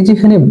 এই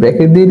যেখানে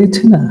ব্র্যাকেট দিয়ে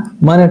দিচ্ছে না,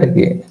 মানেটা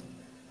কি,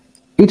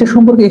 এটা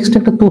সম্পর্কে এক্সট্রা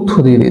একটা তথ্য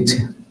দিয়ে দিচ্ছে।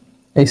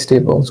 এই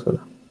স্টেপলস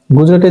গুলো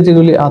গুজরাটে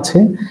যেগুলি আছে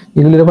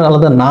এগুলির আবার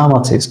আলাদা নাম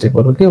আছে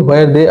staple, okay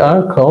where they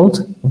are called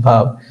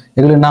verb,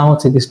 এগুলির নাম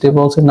হচ্ছে কি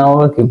স্টেপলস এর নাম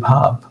আবার কি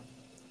ভাব।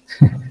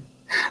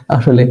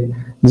 আসলে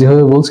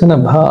যেভাবে বলছে না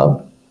ভাব,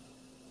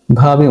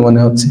 ভাবই মনে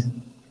হচ্ছে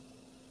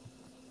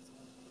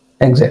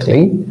এক্স্যাক্টলি।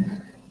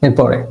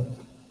 এরপরে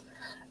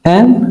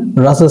এন্ড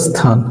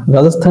রাজস্থান,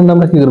 রাজস্থান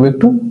আমরা কি করবো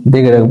একটু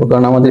দেখে রাখবো,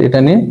 কারণ আমাদের এটা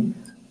নিয়ে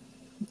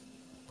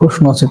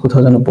প্রশ্ন আছে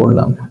কোথাও যেন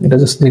পড়লাম, এটা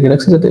জাস্ট দেখে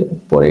রাখছি যাতে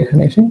পরে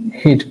এখানে এসে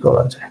হিট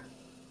করা যায়।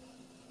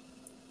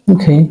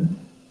 ওকে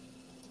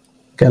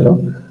গেল।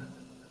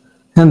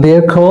 and they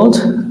are called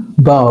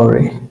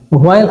Bowery,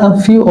 while a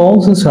few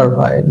also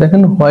survive,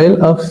 দেখেন while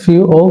a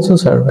few also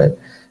survive,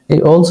 এই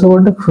also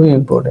ওয়ার্ডটা খুবই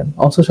ইম্পর্টেন্ট।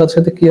 also সাথে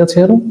সাথে কি আছে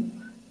আরো,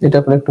 এটা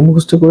আপনি একটু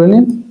মুখস্থ করে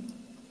নিন।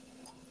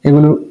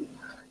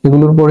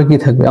 এগুলোর পরে কি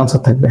থাকবে,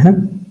 আনসার থাকবে। হ্যাঁ,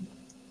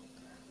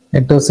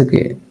 একটা হচ্ছে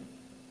কি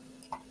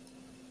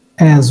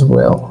as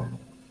well,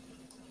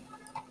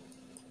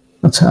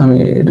 আচ্ছা আমি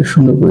এটা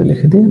সুন্দর করে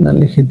লিখে দিই, না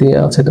লিখে দিয়ে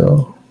আছে তো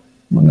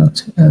মনে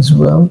হচ্ছে as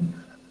well,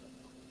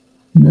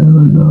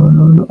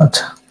 no,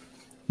 আচ্ছা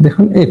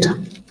দেখুন এটা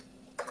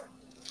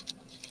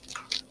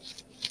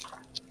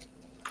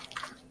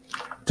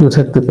টু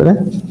থাকতে পারে,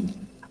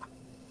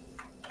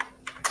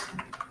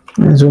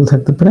 as well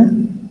থাকতে পারে,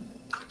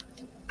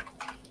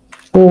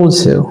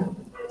 also,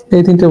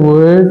 এই তিনটা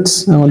ওয়ার্ডস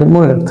আমাদের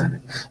মনে রাখতে হবে।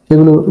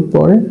 এগুলোর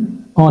পরে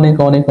অনেক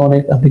অনেক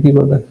অনেক আপনি কি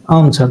করবেন,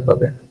 আনসার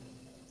পাবেন,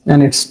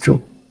 and it's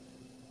true।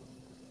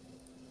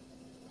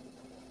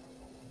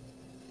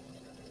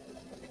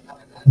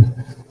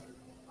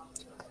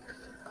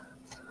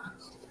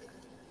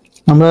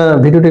 আমরা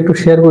ভিডিওটা একটু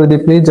শেয়ার করে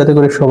দিই প্লিজ, যাতে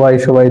করে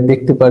সবাই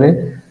দেখতে পারে,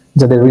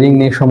 যাদের রিডিং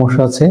নিয়ে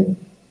সমস্যা আছে।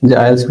 যে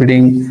আইএলটিএস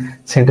রিডিং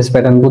সেন্টেন্স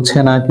প্যাটার্ন বুঝছে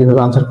না,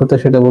 কিভাবে আনসার করতে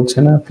সেটা বুঝছে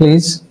না,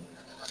 please.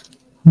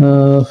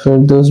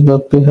 Ferdous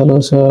Bappi, hello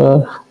sir,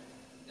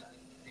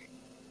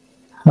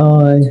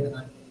 high.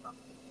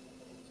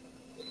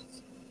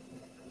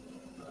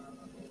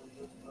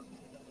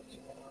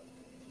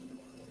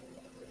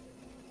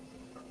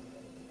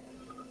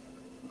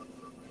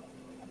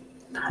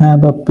 হ্যাঁ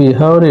Bappi,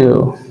 how are you?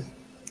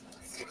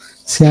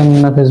 Siam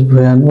Nafis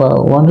ভুয়ান, wow,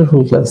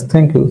 wonderful class,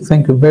 thank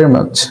you very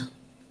much.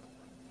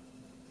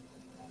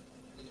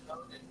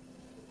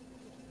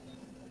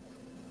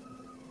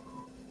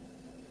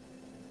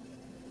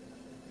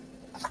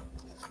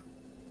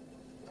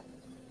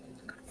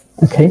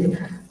 ওকে,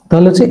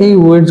 তাহলে হচ্ছে এই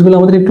ওয়ার্ডস গুলো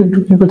আমাদের একটু একটু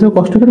কি করতে হবে,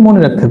 কষ্ট করে মনে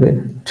রাখতে হবে।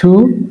 টু,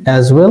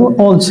 অ্যাজ ওয়েল,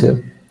 অলসো,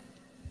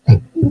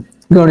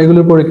 কারণ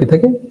এগুলোর পরে কি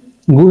থাকে,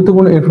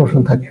 গুরুত্বপূর্ণ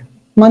ইনফরমেশন থাকে,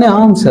 মানে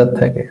আনসার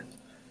থাকে।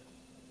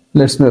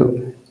 Let's move.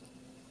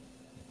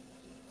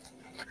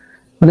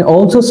 মানে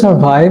অলসো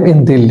সার্ভাইভ ইন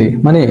দিল্লি,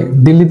 মানে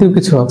দিল্লিতেও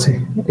কিছু আছে,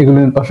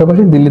 এগুলোর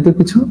পাশাপাশি দিল্লিতেও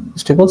কিছু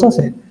স্টেপলস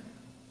আছে।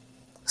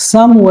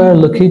 সাম ওয়ার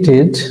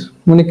লোকেটেড,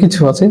 মানে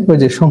কিছু আছে, ওই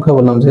যে সংখ্যা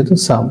বললাম যেহেতু,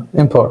 some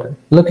important,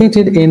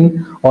 located in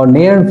or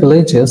near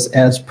villages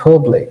as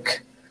public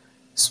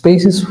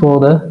spaces for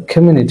the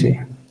community.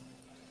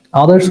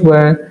 Others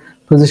were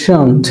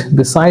positioned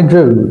beside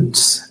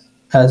roads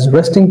as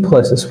resting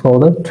places for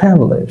the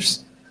travelers.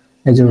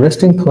 As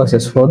resting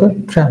places for the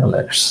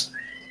travelers.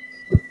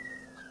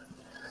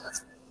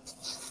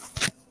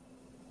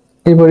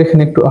 এবার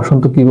এখানে একটু আসুন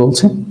তো কি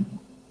বলছে।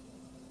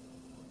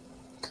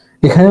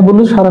 এখানে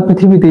বললো সারা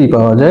পৃথিবীতেই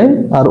পাওয়া যায়,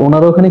 আর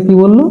ওনারা ওখানে কি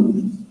বললো,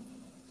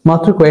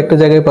 মাত্র কয়েকটা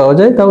জায়গায় পাওয়া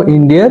যায়, তাও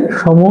ইন্ডিয়ার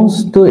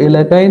সমস্ত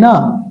এলাকায় না।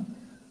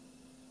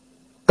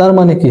 তার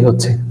মানে কি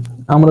হচ্ছে,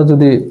 আমরা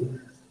যদি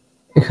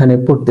এখানে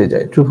পড়তে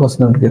যাই ট্রু ফলস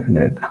নট গিভেন,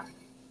 এটা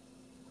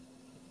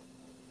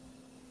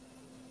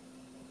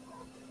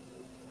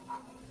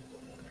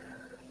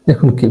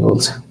দেখুন কি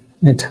বলছে।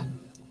 এটা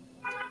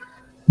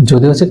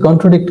যদি হচ্ছে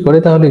কন্ট্রাডিক্ট করে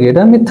তাহলে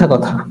এটা মিথ্যা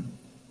কথা।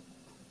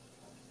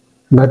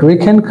 But we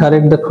can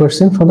correct the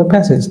question from the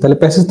passage, তাহলে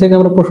প্যাসেজ থেকে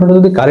আমরা প্রশ্নটা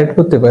যদি কারেক্ট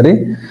করতে পারি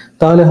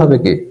তাহলে হবে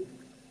কি,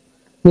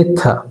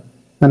 মিথ্যা,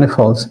 মানে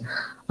ফলস।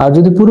 আর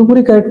যদি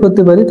পুরোপুরি কারেক্ট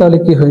করতে পারি তাহলে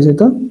কি হয়ে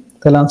যেত,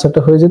 তাহলে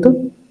আনসারটা হয়ে যেত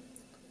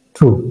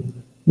ট্রু,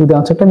 যদি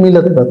আনসারটা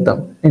মিলাতে পারতাম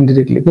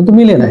ইনডিরেক্টলি, কিন্তু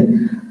মিলে নাই।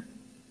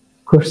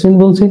 কোশ্চেন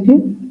বলছে কি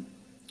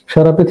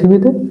সারা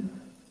পৃথিবীতে,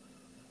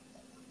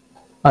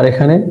 আর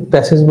এখানে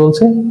প্যাসেজ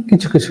বলছে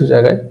কিছু কিছু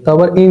জায়গায়, তা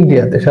আবার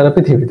ইন্ডিয়াতে, সারা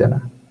পৃথিবীতে না।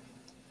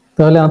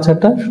 তাহলে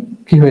আনসারটা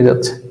কি হয়ে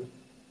যাচ্ছে,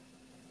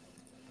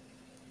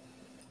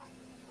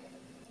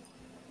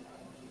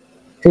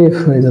 এফ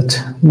হয়ে যাচ্ছে,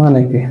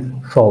 মানে কি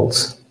ফলস।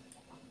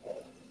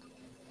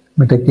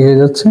 এটা কি হয়ে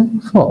যাচ্ছে,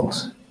 ফলস।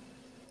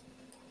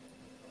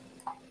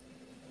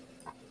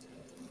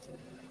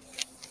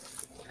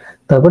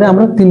 তারপরে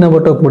আমরা 3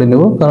 নম্বরটাও পড়ে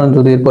নেব, কারণ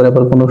যদি এরপরে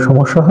আবার কোনো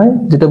সমস্যা হয়,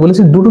 যেটা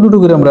বলেছি দুটো দুটো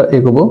করে আমরা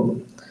এগোবো।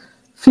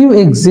 ফিউ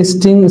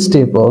এক্সিস্টিং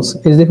স্টেপলস,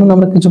 এই দেখুন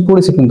আমরা কিছু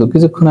পড়েছি কিন্তু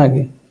কিছুক্ষণ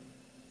আগে,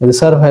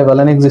 সার্ভাইভাল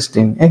এন্ড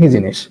এক্সিস্টিং একই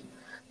জিনিস।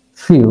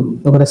 ফিউ,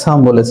 ওখানে সাম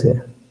বলেছে,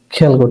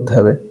 খেয়াল করতে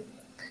হবে।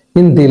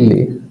 ইন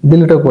দিল্লি,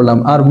 দিল্লিটা পড়লাম,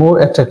 আর মোর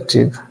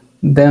attractive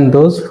then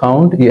those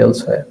found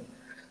elsewhere,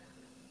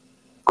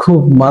 খুব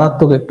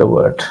মারাত্মক একটা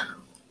ওয়ার্ড,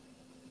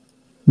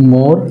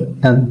 মোর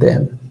অ্যান্ড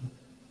দেন।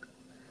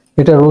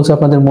 এটা রুলস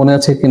আপনাদের মনে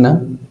আছে কিনা,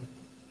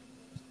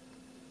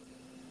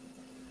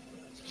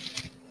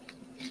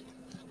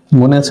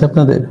 মনে আছে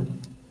আপনাদের?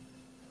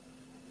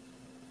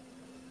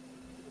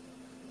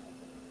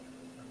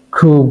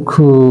 খুব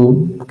খুব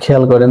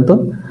খেয়াল করেন তো।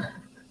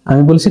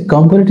 আমি বলছি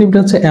কম্পারেটিভটা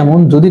হচ্ছে এমন,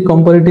 যদি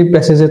কম্পারেটিভ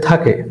প্যাসেজে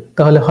থাকে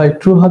তাহলে হয়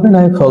ট্রু হবে না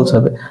হয় ফলস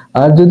হবে।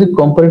 আর যদি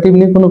কম্পারেটিভ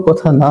নিয়ে কোনো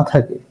কথা না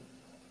থাকে,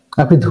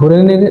 আপনি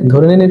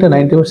ধরে নিন এটা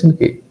 90%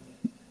 কি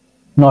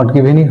নট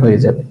গিভেনই হয়ে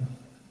যাবে।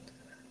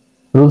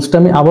 রুলসটা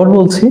আমি আবার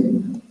বলছি,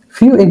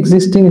 few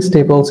existing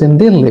staples in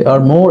Delhi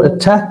are more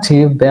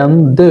attractive than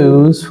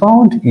those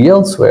found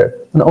elsewhere,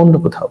 মানে অন্য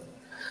কোথাও,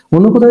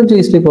 অন্য কোথাও যে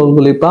স্টেপল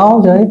গুলি পাওয়া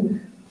যায়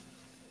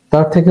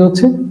তার থেকে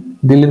হচ্ছে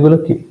দিল্লির গুলো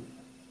কি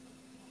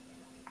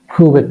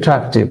খুব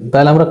অ্যাট্রাকটিভ।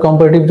 তাহলে আমরা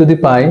কম্পারেটিভ যদি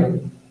পাই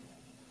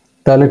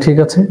তাহলে ঠিক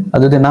আছে, আর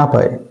যদি না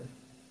পাই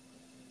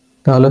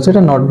তাহলে হচ্ছে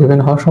এটা নট গিভেন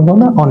হওয়ার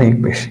সম্ভাবনা অনেক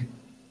বেশি।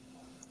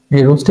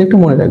 এই রুলসটা একটু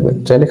মনে রাখবেন,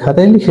 চাইলে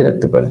খাতায় লিখে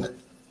রাখতে পারেন।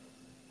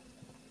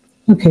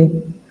 ওকে,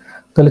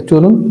 তাহলে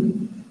চলুন,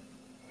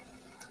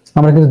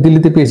 আমরা কিন্তু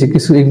দিল্লিতে পেয়েছি,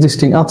 কিছু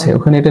এক্সিস্টিং আছে,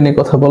 ওখানে এটা নিয়ে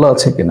কথা বলা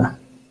আছে কিনা।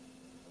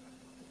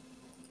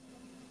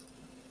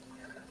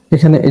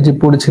 এখানে এই যে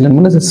পড়েছিলেন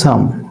মনে আছে,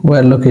 সাম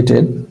ওয়্যার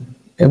লোকেটেড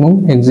এবং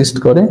এক্সিস্ট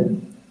করে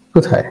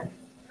কোথায়,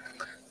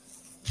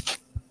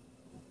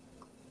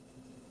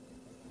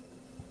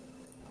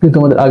 কিন্তু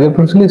আমাদের আগের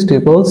প্রশ্ন ছিল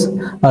Staples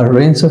R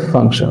range of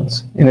functions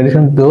in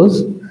addition to those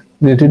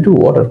related to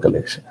water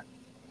collection.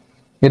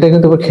 এটা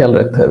কিন্তু আবার খেয়াল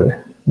রাখতে হবে,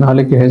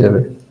 নাহলে কি হয়ে যাবে,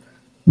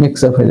 মিক্স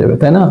আপ হয়ে যাবে,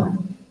 তাই না?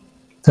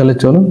 তাহলে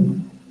চলুন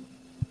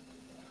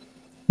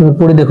এবার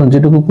পড়ে দেখুন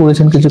যেটুকু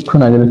পড়েছেন কিছুক্ষণ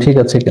আগে ঠিক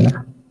আছে কিনা।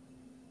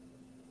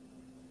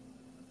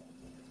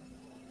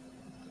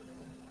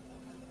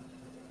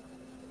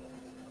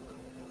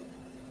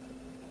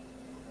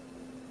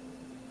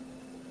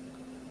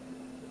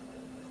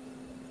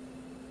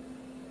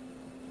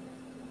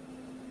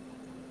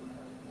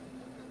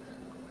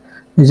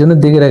 এই জন্য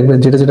দেখে রাখবেন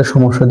যেটা যেটা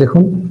সমস্যা।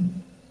 দেখুন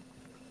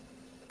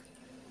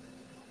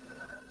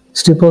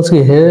স্টিপলস কি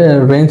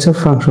রেঞ্জ অফ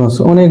ফাংশনস,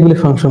 অনেকগুলি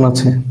ফাংশন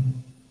আছে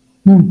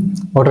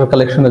ওয়াটার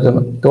কালেকশনের জন্য।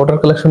 তো ওয়াটার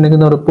কালেকশন নিয়ে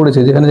কিন্তু আমরা পড়েছি,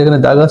 যেখানে যেখানে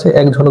দাগ আছে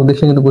এক ঝলক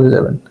দেখলে কিন্তু বুঝে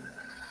যাবেন।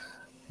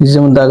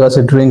 যেমন দাগ আছে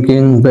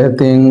drinking,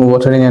 বেথিং,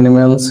 watering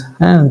animals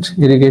and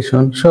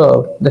irrigation, সব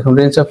দেখুন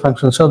রেঞ্জ অফ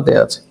ফাংশন সব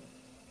দেওয়া আছে,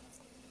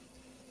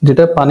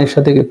 যেটা পানির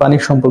সাথে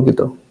পানির সম্পর্কিত।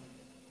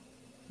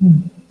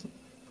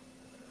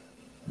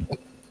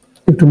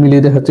 একটু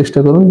মিলিয়ে দেখার চেষ্টা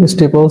করুন।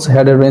 Staples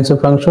had a range of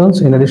functions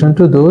in addition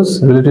to those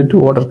related to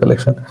water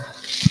collection,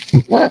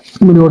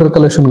 মানে ওয়াটার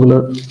কালেকশন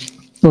গুলোর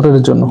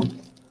ওয়াটারের জন্য।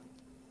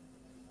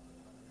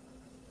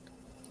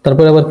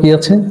 তারপরে আবার কি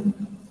আছে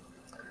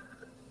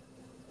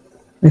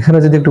এখানে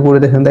যদি একটু পড়ে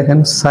দেখেন, দেখেন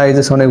সাইজ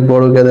আছে অনেক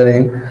বড়,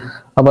 গ্যাদারিং।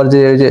 আবার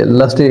যে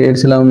লাস্টে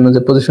এরছিলাম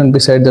যে position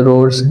beside the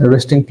roads,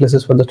 resting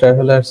places for the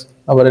travellers.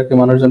 আবার আর কি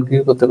মানুষজন কি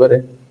করতে পারে,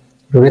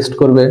 রেস্ট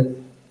করবে,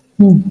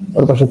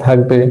 ওর পাশে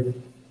থাকবে।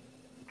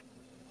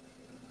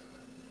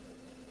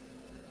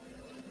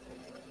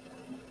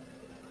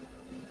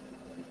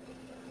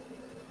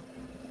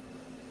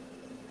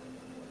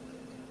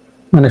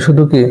 মানে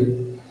শুধু কি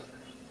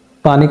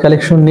পানি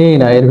কালেকশন নেই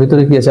না, এর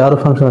ভিতরে কি আছে আরো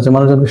ফাংশন আছে,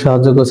 মানুষজনকে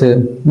সাহায্য করছে,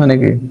 মানে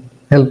কি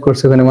হেল্প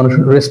করছে, ওখানে মানুষ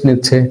রেস্ট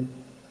নিচ্ছে।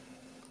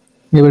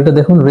 এবার এটা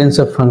দেখুন রেঞ্জ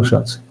অফ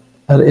ফাংশনস,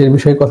 আর এর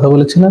বিষয়ে কথা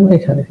বলেছিলাম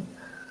এখানে।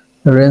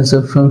 রেঞ্জ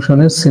অফ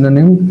ফাংশনের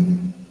সিনোনিম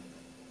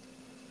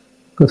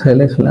কোথায়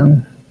লিখলাম,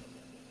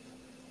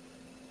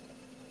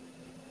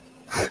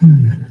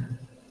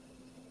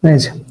 এই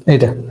যে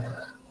এইটা।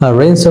 আর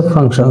রেঞ্জ অফ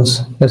ফাংশনস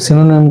এর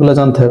সিনোনিম গুলো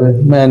জানতে হবে,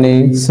 many,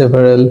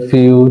 several,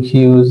 few,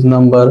 huge,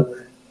 number.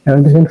 এবং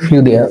দেখুন ফিউ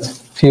দেওয়া আছে,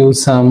 ফিউ,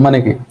 সাম, মানে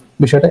কি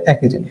বিষয়টা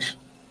একই জিনিস।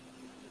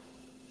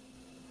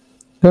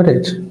 Got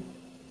it?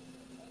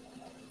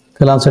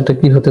 তাহলে আনসারটা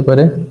কি হতে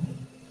পারে?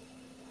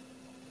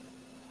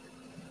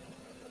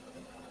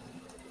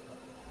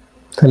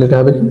 তাহলে এটা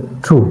হবে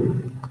ট্রু,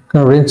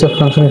 কারণ রেঞ্জ অফ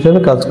ফাংশন হিসেবে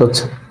কাজ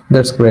করছে।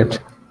 That's great.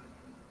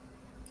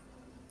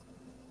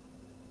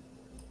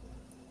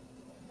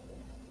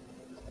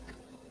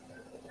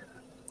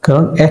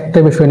 কারণ একটা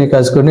বিষয় নিয়ে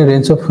কাজ করেনি,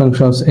 রেঞ্জ অফ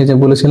ফাংশনস, এই যে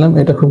বলেছিলাম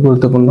এটা খুব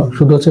গুরুত্বপূর্ণ।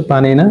 শুধু হচ্ছে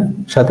পানি না,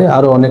 সাথে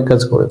আরো অনেক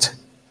কাজ করেছে।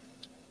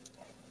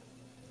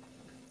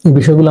 এই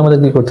বিষয়গুলো আমাদের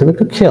কি করতে হবে,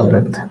 একটু খেয়াল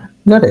রাখতে হবে।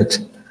 Got it?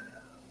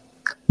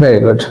 Very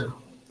good.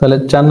 তাহলে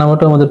 4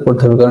 নাম্বারটা আমাদের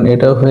পড়তে হবে, কারণ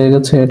এটাও হয়ে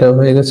গেছে, এটাও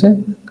হয়ে গেছে।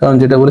 কারণ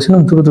যেটা বলেছিলাম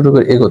দুটো দুটো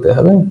করে এগোতে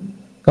হবে,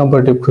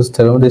 কম্পারেটিভ খুঁজতে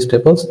হবে। আমাদের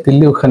স্টেপলস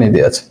দিল্লি ওখানে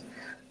দিয়ে আছে,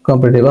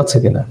 কম্পারেটিভ আছে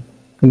কিনা,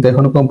 কিন্তু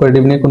এখনো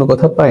কম্পারেটিভ নিয়ে কোনো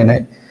কথা পাই নাই।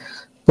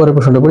 পরের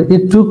প্রশ্নটা পড়ি,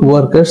 ইট টুক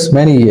ওয়ার্কার্স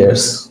মেনি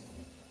ইয়ার্স,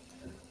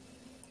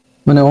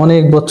 মানে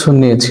অনেক বছর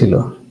নিয়েছিল,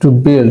 to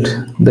build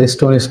the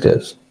stone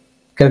steps,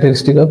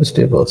 characteristic of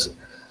Staples,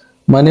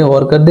 মানে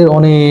ওয়ার্কারদের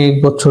অনেক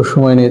বছর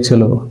সময়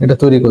নিয়েছিল এটা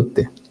তৈরি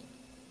করতে।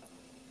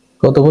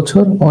 কত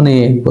বছর?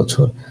 অনেক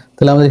বছর।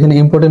 তাহলে আমাদের এখানে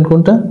ইম্পর্টেন্ট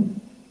কোনটা?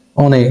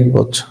 অনেক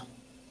বছর।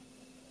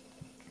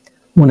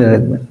 মনে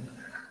রাখবেন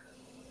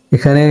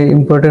এখানে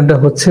ইম্পর্টেন্টটা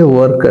হচ্ছে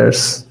ওয়ার্কার্স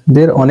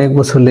দের অনেক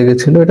বছর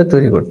লেগেছিল এটা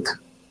তৈরি করতে।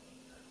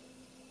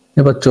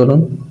 এবার চলুন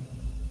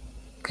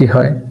কি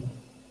হয়।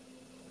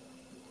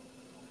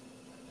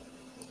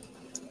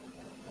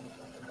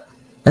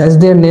 As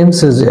their name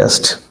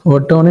suggests,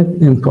 ওটা অনেক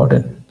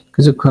ইম্পর্টেন্ট,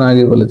 কিছুক্ষণ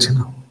আগে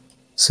বলেছিলাম।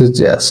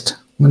 suggest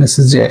মানে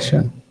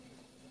suggestion,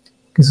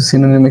 কিছু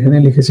সিনোনিম এখানে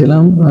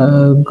লিখেছিলাম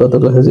গত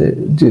ক্লাসে,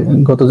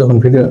 গত যখন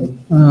ভিডিও,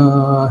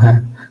 হ্যাঁ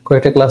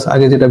কয়েকটা ক্লাস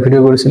আগে যেটা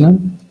ভিডিও করেছিলাম,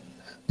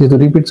 যেহেতু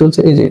রিপিট চলছে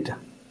এই যে এটা,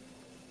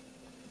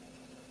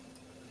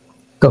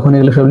 তখন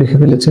এগুলো সব লিখে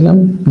ফেলেছিলাম।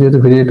 যেহেতু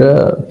ভিডিওটা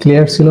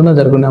ক্লিয়ার ছিল না,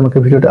 যার কারণে আমাকে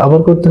ভিডিওটা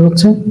আবার করতে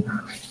হচ্ছে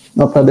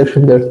আপনাদের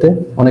সুবিধার্থে।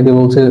 অনেকে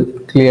বলছে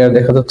ক্লিয়ার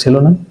দেখা যাচ্ছিল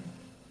না,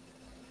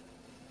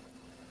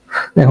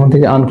 এখন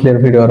থেকে আনক্লিয়ার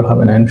ভিডিও আর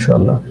হবে না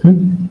ইনশাআল্লাহ।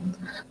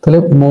 তাহলে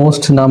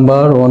most,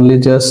 number, only,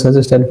 just,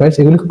 suggest, advice,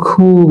 এগুলো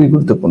খুবই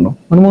গুরুত্বপূর্ণ,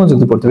 মানে মনোযোগ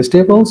দিয়ে পড়তে হবে।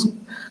 Staples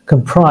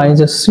comprise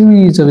a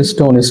series of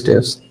stone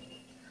steps,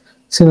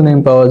 synonym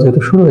পাওয়া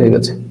যেহেতু শুরু হয়ে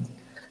গেছে।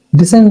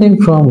 Descending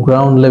from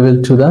ground level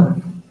to the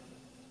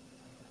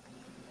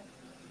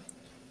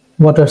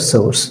water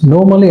source,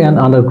 normally an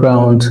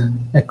underground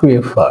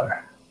aquifer,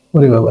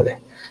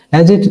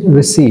 as it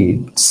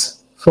recedes,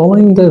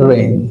 following the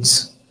rains.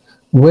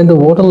 When the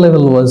water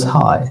level was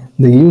high,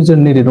 the user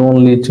needed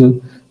only to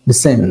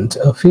descend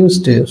a few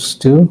steps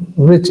to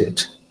reach it.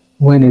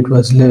 When it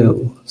was low,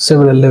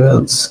 several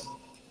levels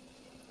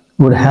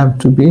would have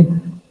to be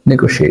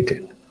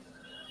negotiated.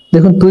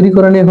 দেখুন তৈরি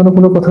করা নিয়ে এখনো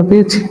কোনো কথা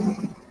পেয়েছি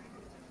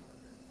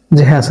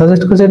যে হ্যাঁ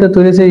সাজেস্ট করছে এটা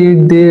তৈরি হয়েছে ইট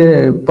দিয়ে,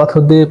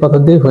 পাথর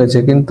দিয়ে হয়েছে,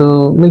 কিন্তু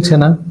মিলছে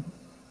না।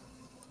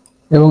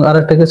 এবং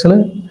আরেকটা কে ছিল,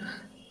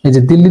 এই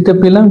যে দিল্লিতে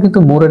পেলাম কিন্তু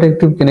মোর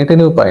অ্যাট্রাকটিভ কেন, এটা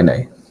নিয়েও পাই নাই।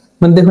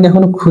 মানে দেখুন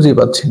এখনো খুঁজে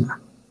পাচ্ছি না।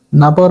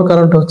 না পাওয়ার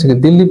কারণটা হচ্ছে কি,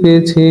 দিল্লি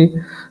পেয়েছি,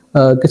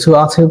 কিছু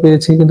আছে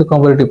পেয়েছি, কিন্তু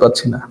কম্পারেটিভ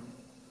পাচ্ছি না।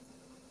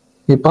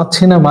 এই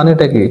পাচ্ছি না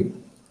মানেটা কি,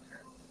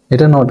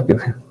 এটা নট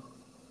গিভেন,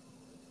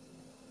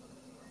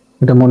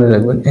 এটা মনে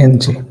রাখবেন।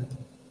 এনজি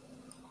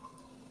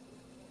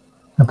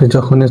আপনি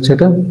যখন ইচ্ছে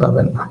এটা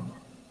পাবেন না।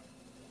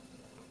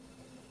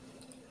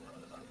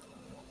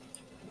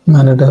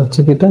 মানেটা হচ্ছে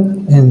কি, এটা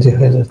এনজি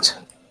হয়ে যাচ্ছে।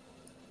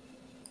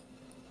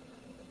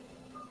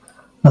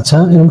 আচ্ছা,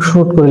 এরকম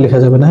শর্ট করে লেখা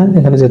যাবে না,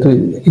 এখানে যেহেতু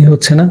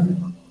হচ্ছে না,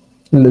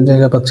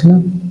 জায়গা পাচ্ছি না,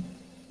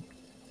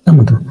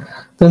 এমনটা,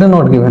 তাহলে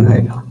নট গিভেন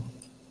হয়ে গেল,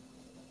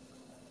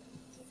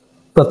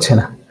 পাচ্ছে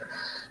না।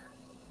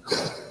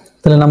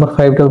 তাহলে নাম্বার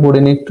 5টা পড়ে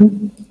নিই একটু।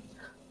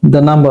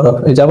 দ্য নাম্বার অফ,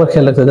 এই যে আবার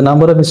খেয়াল রাখতে হবে, দ্য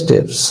নাম্বার অফ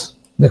স্টেপস।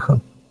 দেখুন,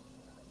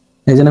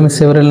 এই জন্য আমি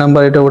সেভারেল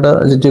নাম্বার, এটা ওটা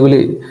যেগুলি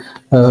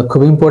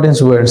খুব ইম্পর্টেন্ট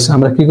ওয়ার্ডস,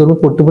 আমরা কি করবো,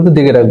 পড়তে পড়তে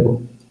দিকে রাখবো,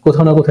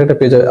 কোথাও না কোথাও একটা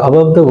পেয়ে যাবে।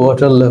 Above the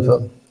water level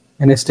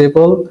N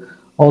staple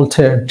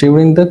altered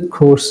during the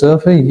course of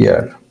a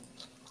year.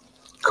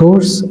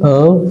 Course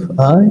of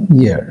a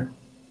year.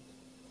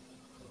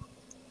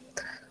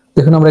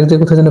 দেখুন, আমরা এক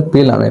জায়গায় কোথাও যেন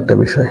পেলাম একটা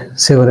বিষয়,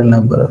 সেভারেল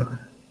নাম্বার অফ।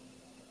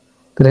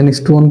 তাহলে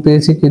নেক্সট ওয়ান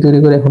পেয়েছি, কি তৈরি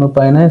করে এখনো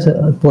পাই না,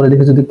 পরে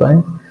দেখে যদি পাই।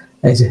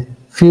 এই যে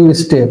ফিউ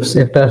স্টেপস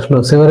একটা আসলো,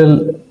 সেভারেল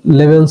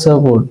লেভেলস অফ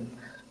ওয়ার্ড,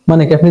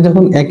 মানে কি আপনি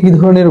যখন একই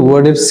ধরনের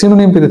ওয়ার্ডের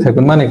সিনোনিম পেতে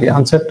থাকবেন, মানে কি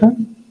আনসারটা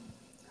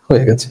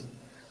হয়ে গেছে,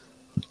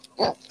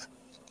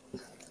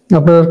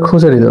 আপনার আর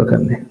খোঁজারই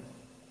দরকার নেই।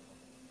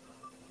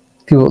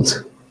 কি বলছে,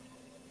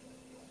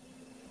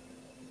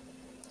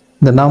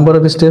 the number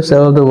of steps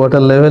above the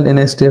water level in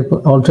a step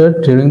altered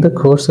during the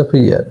course of a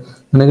year,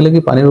 মানে এগুলো কি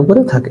পানির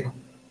উপরে থাকে,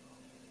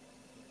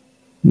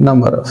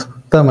 নাম্বার অফ,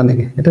 তার মানে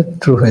কি এটা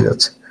ট্রু হয়ে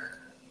যাচ্ছে।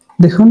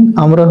 দেখুন,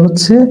 আমরা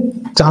হচ্ছে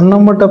 4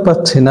 নম্বরটা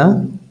পাচ্ছি না,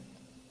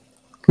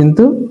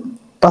 কিন্তু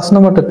 5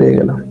 নম্বরটা পেয়ে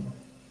গেলাম,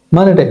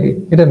 মানেটা কি,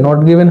 এটা নট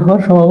গিভেন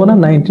হওয়ার সম্ভাবনা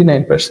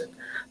 99%।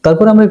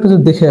 তারপর আমরা একটু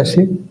যদি দেখে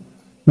আসি,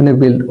 মানে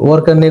বিল্ড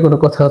ওয়ার্কার নিয়ে কোনো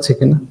কথা আছে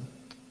কিনা,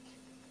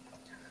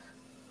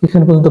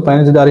 এখানে পর্যন্ত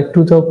পাইনি, যদি আরেকটু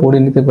যাও পড়ে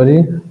নিতে পারি।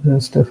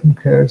 স্টেফেন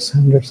cares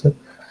hundreds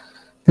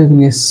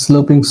taking a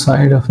sloping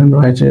side of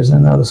writers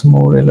and others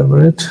more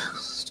elaborate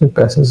step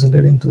passages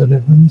leading to the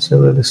ribbon,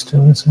 several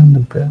steps and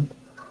the belt.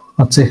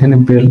 আচ্ছা, এখানে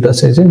বেল্ট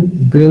আছে, যে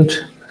built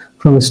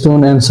from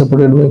stone and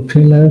supported by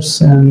pillars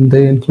and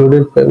they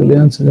included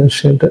pavilions and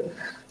shelter.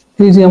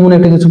 এই যে এমন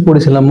একটা কিছু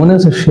পড়েছিলাম, মনে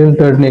আছে,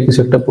 শেল্টার নিয়ে কিছু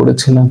একটা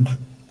পড়েছিলাম,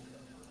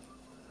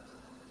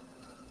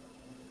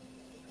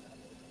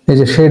 এই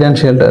যে শেড অ্যান্ড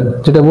শেল্টার,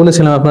 যেটা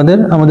বলেছিলাম আপনাদের,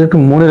 আমাদের একটু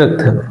মনে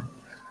রাখতে হবে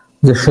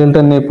যে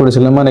শেল্টার নিয়ে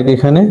পড়েছিলাম, মানে কি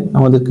এখানে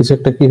আমাদের কিছু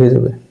একটা কি হয়ে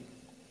যাবে,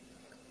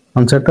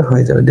 আনসারটা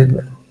হয়ে যাবে।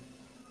 দেখবেন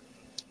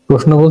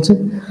প্রশ্ন বলছে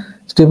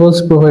স্টেপলস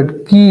প্রোভাইড,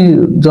 কি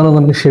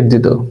জনগণকে শেড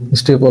দিত,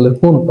 স্টেপলের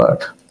কোন পার্ট,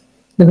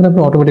 এখানে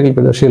আপনি অটোমেটিক্যালি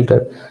পেয়ে যাবেন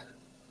শেল্টার।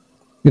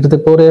 এটাতে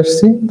পরে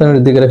আসছি, তার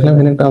দিকে রাখলাম,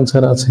 এখানে একটা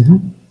আনসার আছে।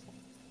 হ্যাঁ,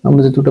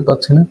 আমরা যে দুটো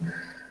পাচ্ছি না,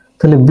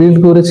 তাহলে বিল্ড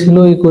করেছিল,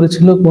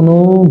 করেছিল কোনো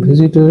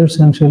ভিজিটার্স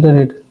এন্ড শেল্টার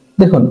হেড।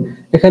 দেখুন,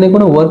 এখানে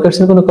কোনো ওয়ার্কার্স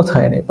এর কোনো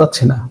কথাই নেই,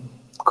 পাচ্ছি না,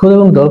 খোঁজার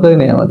কোনো দরকারই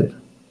নেই আমাদের,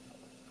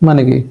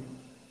 মানে কি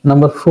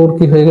নাম্বার 4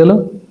 কি হয়ে গেল,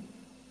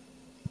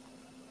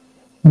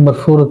 নাম্বার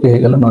 4 কি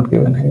হয়ে গেল, নট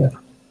গিভেন হয়ে গেল।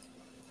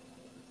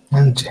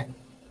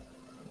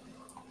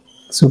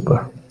 সুপার,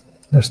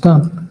 দ্যাটস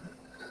ডান।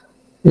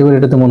 এবার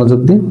এটাতে মনোযোগ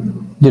দিই,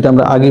 যেটা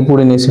আমরা আগে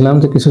পড়ে নিয়েছিলাম,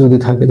 যে কিছু যদি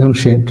থাকে, যেমন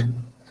শেড,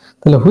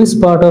 তাহলে which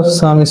part of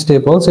some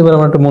Staples, এবার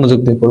আমরা একটা মনোযোগ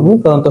দিয়ে করবো,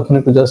 কারণ তখন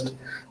একটু জাস্ট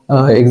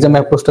এক্সাম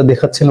অ্যাপ্রোচটা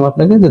দেখাচ্ছিলাম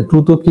আপনাকে, যে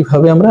দ্রুত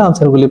কিভাবে আমরা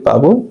আনসারগুলি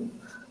পাবো,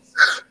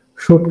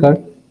 শর্টকাট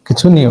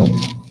কিছু নিয়ম।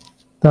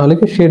 তাহলে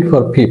কি শেড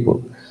ফর পিপল,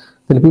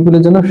 তাহলে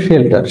পিপলের জন্য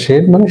শেল্টার,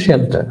 শেড মানে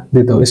শেল্টার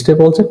দিতে হবে, স্টেপ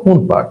বলছে কোন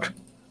পার্ট।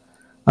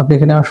 আপনি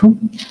এখানে আসুন,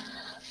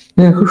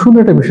 খুব সুন্দর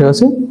একটা বিষয়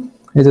আছে,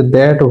 এই যে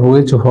দ্যাট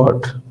হুইচ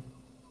হোয়াট,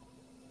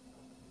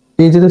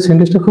 এই যে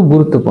সেন্টেন্সটা খুব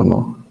গুরুত্বপূর্ণ।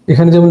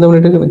 এখানে যেমন যেমন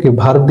এটা কি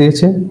ভার্ব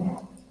দিয়েছে,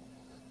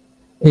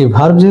 এই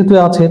ভার্ব যেহেতু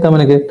আছে, তার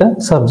মানে কি একটা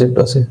সাবজেক্ট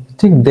আছে,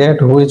 ঠিক দ্যাট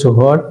হুইচ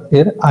হোয়াট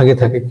এর আগে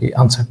থাকে কি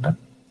আনসারটা,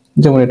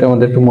 যেমন এটা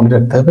আমাদের একটু মনে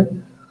রাখতে হবে,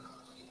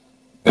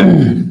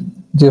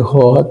 যে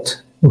হোয়াট,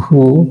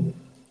 হু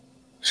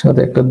সাথে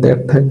একটা দ্যাট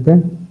থাকবে,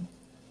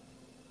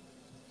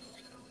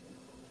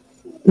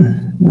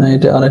 না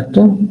এটা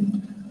আরেকটা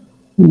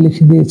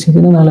লিখে দিয়েছি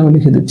কিনা, নাহলে আমি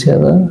লিখে দিচ্ছি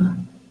আবার,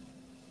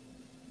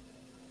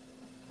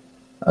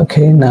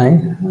 ওকে নাই,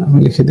 আমি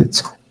লিখে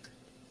দিচ্ছি,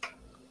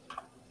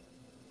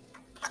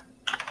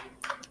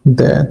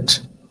 that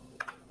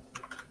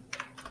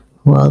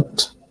what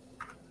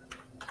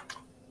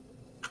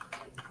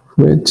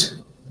which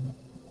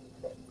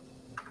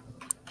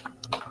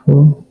who,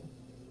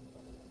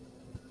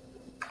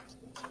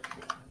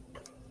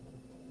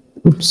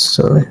 oops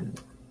sorry,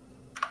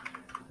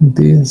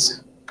 these,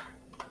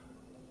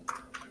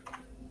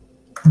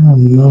 oh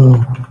no,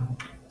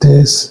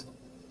 this,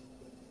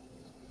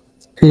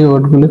 এই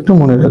ওয়ার্ডগুলো একটু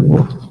মনে রাখবো।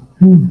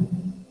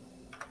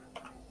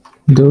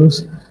 those,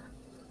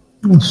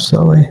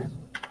 sorry,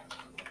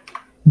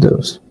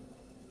 those,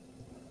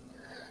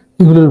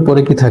 এগুলোর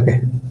পরে কি থাকে,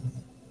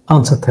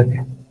 আনসার থাকে,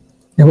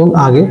 এবং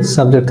আগে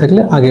সাবজেক্ট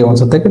থাকলে আগে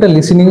আনসার থাকে। এটা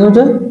লিসেনিং এও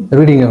যায়,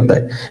 রিডিং এও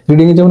যায়।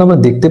 রিডিং এ যেমন আমরা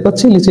দেখতে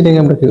পাচ্ছি, লিসেনিং এ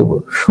আমরা কি করবো,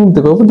 শুনতে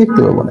পাবো, দেখতে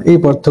পাবো না, এই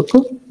পার্থক্য,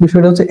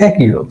 বিষয়টা হচ্ছে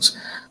একই রোলস।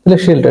 তাহলে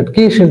শেল্টার,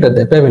 কে শেল্টার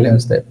দেয়,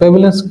 প্যাভিলিয়ন্স দেয়,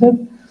 প্যাভিলিয়ন্স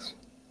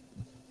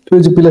ওই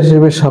যে পিলার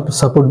হিসেবে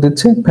সাপোর্ট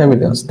দিচ্ছে,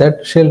 প্যাভিলিয়ন্স that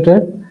shelter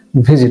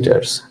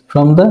visitors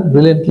from the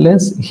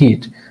relentless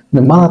hit,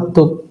 মানে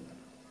মারাত্মক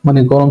মানে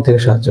গরম থেকে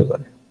সাহায্য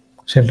করে,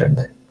 শেল্টার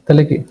দেয়,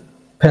 তাহলে কি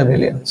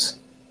প্যাভিলিয়ন্স।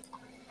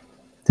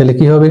 তাহলে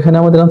কি হবে এখানে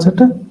আমাদের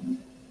আনসারটা?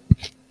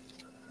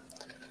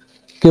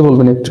 কে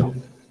বলবেন একটু?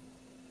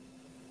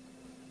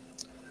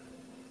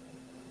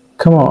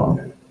 Come on.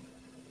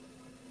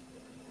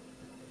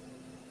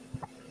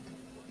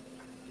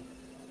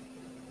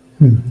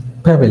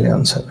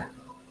 প্যাভিলিয়নস হবে।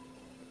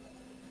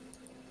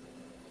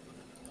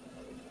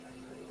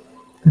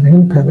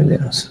 দেখেন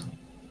প্যাভিলিয়নস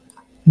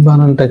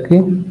বানানটা কি?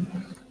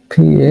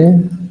 PA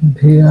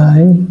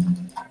VI।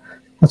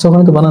 আচ্ছা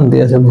ওখানে তো বানান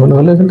দিয়ে আছে, ভুল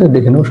হলে কিন্তু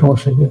দেখে নেবো,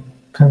 সমস্যা কি?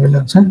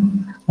 প্যাভিলিয়নস, হ্যাঁ,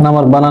 মানে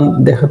আমার বানান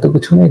দেখা তো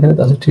কিছু নেই এখানে,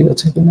 তো আছে ঠিক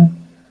আছে কিনা?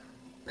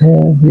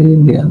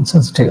 প্যাভিলিয়নস,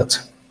 আচ্ছা ঠিক আছে,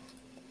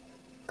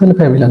 তাহলে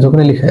প্যাভিলিয়নস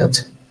ওখানে লেখা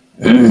আছে।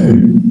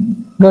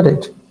 Got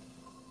it.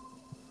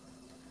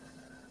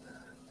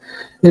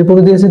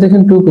 এরপরে দিয়েছে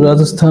দেখেন টু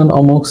রাজস্থান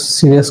অমুক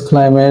সিরিয়াস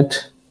ক্লাইমেট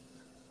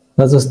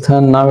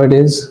রাজস্থান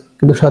নাওএডেজ,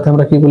 কিন্তু সাথে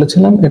আমরা কি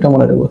বলেছিলাম এটা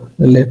মনে রাখবো,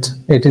 লেট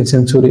 18th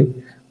সেঞ্চুরি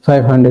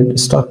 500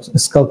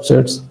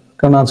 স্কাল্পচার্স,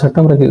 কারণ আনসারটা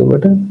আমরা কি করবো,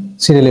 এটা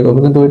সিরিয়ালে পাবো,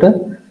 কিন্তু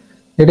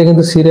এটা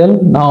কিন্তু সিরিয়াল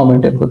নাও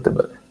মেনটেন করতে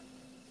পারে,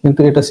 কিন্তু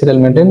এটা সিরিয়াল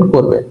মেনটেন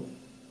করবে।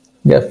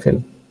 Gap fill,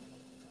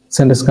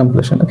 sentence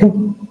completion. ওকে,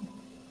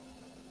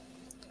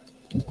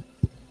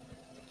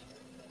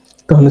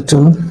 তাহলে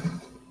চলুন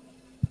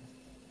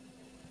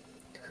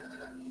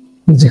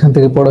যেখান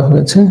থেকে পড়া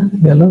হয়েছে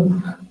গেল।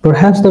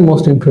 Perhaps the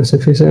most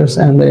impressive features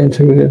and the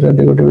integrated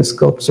decorative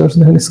sculptures,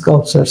 দেখেন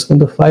sculptures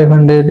কিন্তু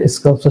 500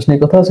 sculptures নিয়ে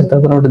কথা আছে,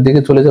 তারপর ওটার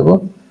দিকে চলে যাব।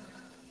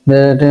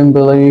 That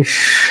embellish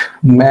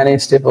many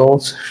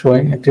staples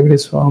showing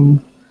activities from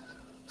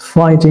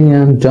fighting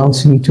and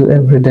dancing to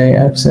everyday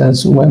acts as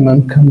women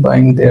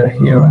combine their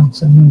heroines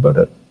and but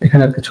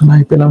এখানে আর কিছু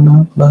নাই পেলাম না,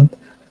 but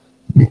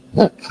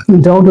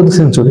down to the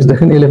centuries,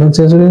 দেখেন 11th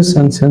centuries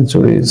and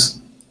centuries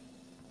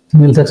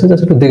মিল থাকছে,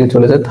 জাস্ট একটু দিকে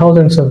চলে যায়।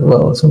 Thousands of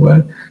wells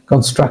were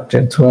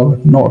constructed throughout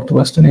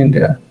northwestern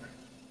India,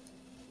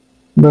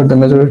 but the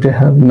majority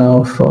have now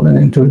fallen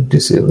into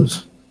disuse.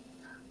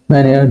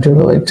 Many are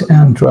derelict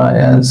and dry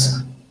as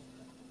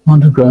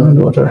underground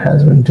water has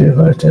been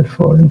diverted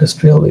for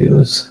industrial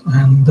use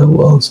and the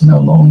wells no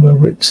longer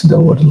reach the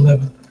water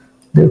level.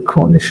 Their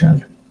condition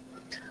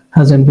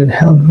hasn't been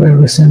helped by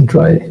recent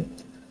dry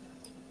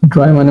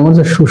মানে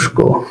হচ্ছে শুষ্ক।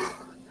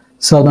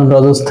 Southern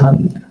Rajasthan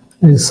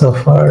is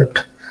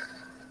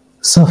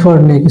suffer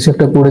নিয়ে কিছু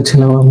একটা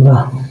পড়েছিলাম আমরা,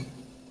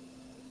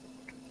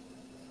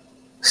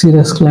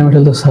 serious climate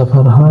হলে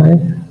suffer হয়।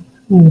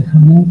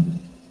 এখানে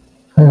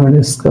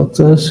 500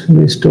 sculptures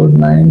restored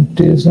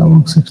 90s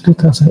among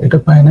 60,000, এটা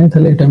পাই নাই,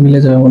 তাহলে এটা মিলে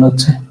যাবে মনে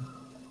হচ্ছে।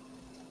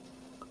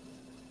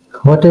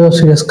 Whatever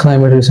serious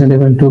climate recent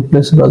event took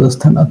place in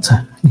Rajasthan, আচ্ছা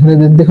এখানে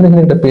দেখুন,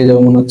 এখানে একটা পেয়ে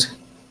যাবে মনে হচ্ছে।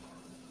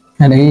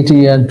 An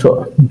 8-year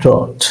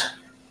drought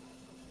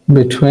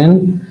between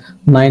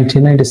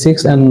 1996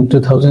 and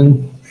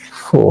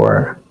 2004,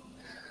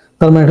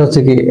 তার মানে এটা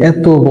হচ্ছে কি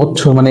এত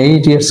বছর, মানে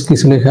 8 years কি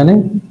ছিল এখানে,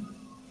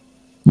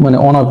 মানে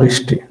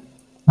অনাবৃষ্টি।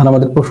 আর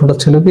আমাদের প্রশ্নটা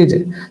ছিল কি যে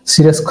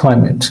serious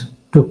climate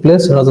took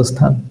place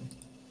Rajasthan,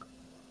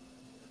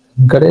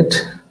 got it?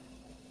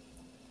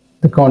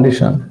 The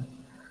condition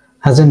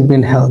hasn't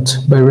been helped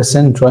by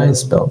recent dry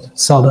spells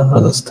southern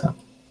Rajasthan,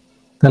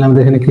 তাহলে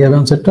আমাদের এখানে কি হবে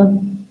আনসারটা?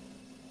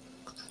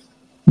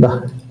 বাহ,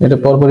 এটা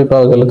পরপরই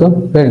পাওয়া গেল তো,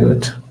 ভেরি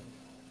গুড।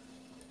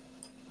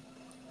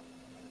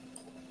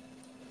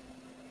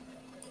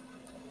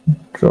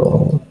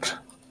 drought,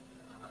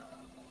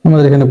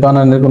 আমাদের এখানে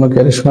বানানের কোনো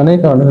ক্যারিশমা নেই,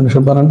 কারণ এখানে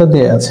সব বানানটা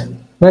দিয়ে আছে,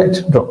 রাইট?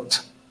 drought,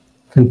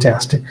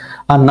 fantastic.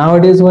 আর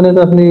নাওএডেজ মানে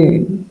তো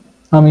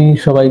আমি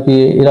সবাইকে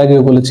এর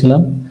আগেও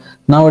বলেছিলাম,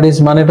 নাওএডেজ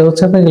মানেটা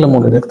হচ্ছে আপনি এগুলো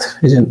মনে রাখতে,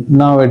 এই যে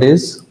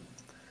নাওএডেজ,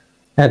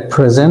 at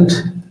present,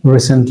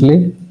 recently,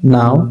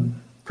 now,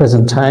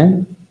 present time,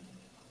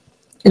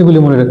 এগুলি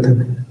মনে রাখতে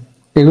হবে।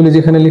 এগুলি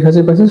যেখানে লেখা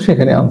আছে পাশে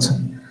সেখানে আনসার,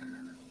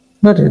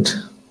 নট ইট।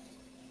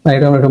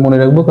 এটা আমরা একটা মনে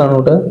রাখবো, কারণ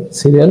ওটা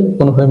সিরিয়াল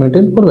কোনোভাবে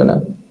মেনটেন করবে না,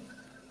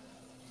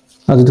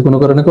 আর যদি কোনো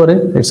কারণে করে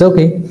ইটস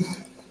ওকে।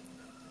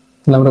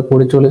 তাহলে আমরা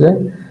পড়ে চলে যাই।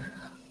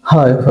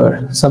 However,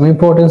 some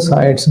important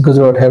sites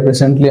Gujarat have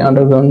recently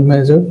undergone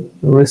major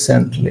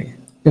recently,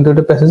 কিন্তু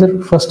এটা প্যাসেজের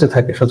ফার্স্টে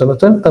থাকে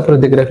সচরাচর, তারপরে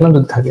দেখে রাখলাম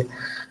যদি থাকে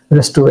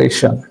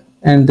restoration,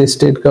 and the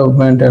state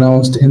government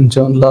announced in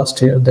June last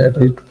year that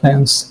it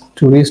plans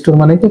to restore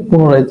মানে কি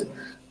পুনরায়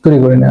তৈরি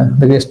করে নেওয়া,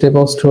 the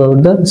staples throughout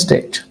the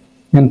state.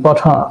 In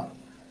Pathan,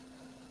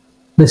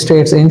 the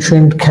state's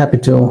ancient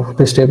capital,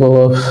 the staple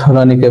of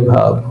Rani Ke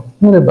Bhav,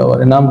 আরে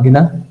বাবারে নাম কি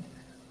না,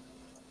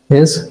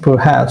 is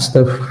perhaps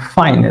the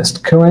finest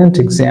current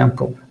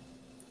example.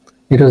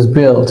 It was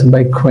built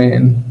by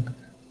Queen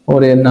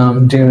Orenam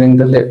during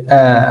the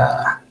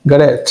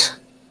got it?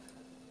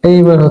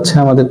 এইবার হচ্ছে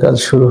আমাদের কাজ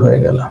শুরু হয়ে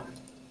গেল।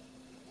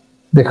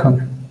 দেখুন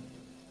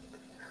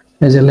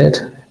এই যে লেট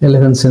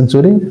 11th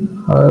সেঞ্চুরি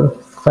আর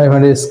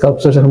 500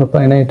 স্কাল্পচার এখনো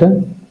পাই না, এটা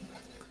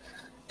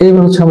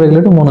এইবার হচ্ছে আমরা এগুলো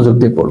একটু মনোযোগ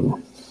দিয়ে পড়বো।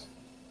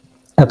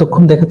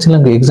 এতক্ষণ দেখাচ্ছিলাম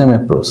কি এক্সাম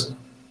অ্যাপ্রোচ,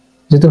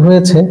 যেটা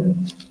হয়েছে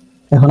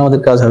এখন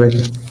আমাদের কাজ হবে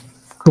কি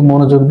খুব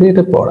মনোযোগ দিয়ে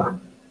এটা পড়া।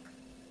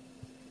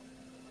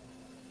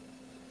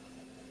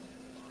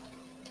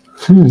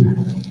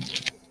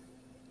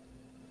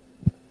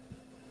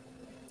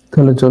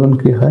 তাহলে চলুন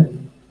কি হয়।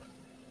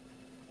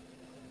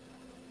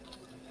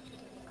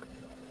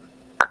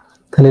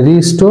 তাহলে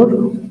রিস্টোর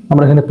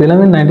আমরা এখানে পেলাম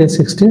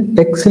 1960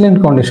 এক্সিলেন্ট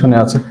কন্ডিশনে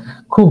আছে,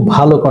 খুব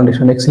ভালো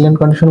কন্ডিশন। এক্সিলেন্ট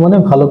কন্ডিশন মানে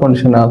ভালো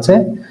কন্ডিশনে আছে।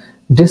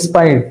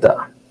 ডিসপাইট দা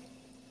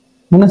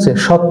মনে আছে,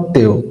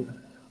 সত্ত্বেও,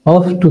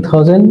 অফ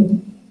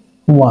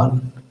 2001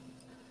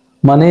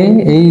 মানে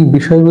এই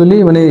বিষয়গুলি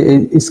মানে এই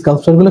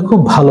স্কাল্পচারগুলো খুব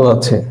ভালো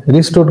আছে,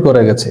 রিস্টোর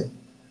করা গেছে।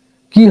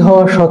 কি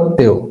হওয়া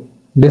সত্ত্বেও,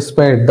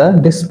 ডিসপাইট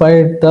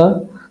দা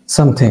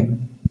সামথিং,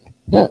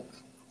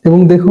 এবং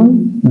দেখুন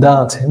দা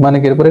আছে মানে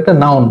কি এরপর একটা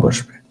নাউন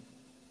বসবে।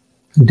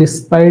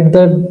 ডিসপাইট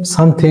দা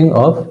সামথিং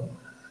অফ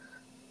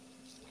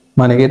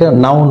মানে কি এটা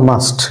নাউন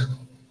মাস্ট,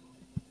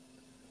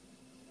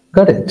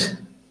 গট ইট?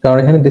 কারণ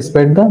এখানে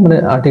ডিসপাইট দা মানে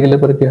আর্টিকেলের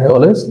পরে কি হয়,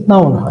 অলওয়েজ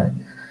নাউন হয়।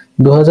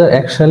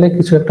 2001 সালে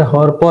কিছু একটা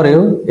হওয়ার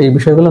পরেও এই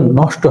বিষয়গুলো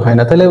নষ্ট হয়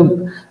না, তাহলে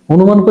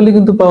অনুমান করলে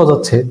কিন্তু পাওয়া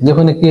যাচ্ছে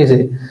যেখানে কি হয়েছে,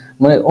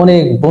 মানে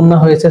অনেক বন্যা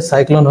হয়েছে,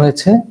 সাইক্লোন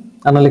হয়েছে,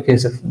 আনালে কি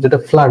হয়েছে, যেটা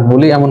ফ্লাড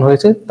বলি এমন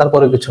হয়েছে,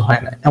 তারপরে কিছু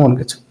হয় না এমন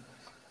কিছু।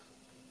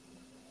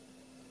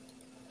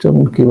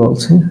 যেমন কি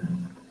বলছে,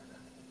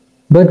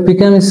 but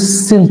became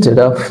silted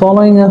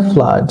following a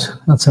flood,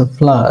 আচ্ছা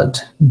flood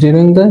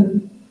during the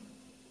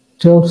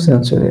 12th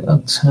century।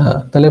 আচ্ছা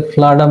তাহলে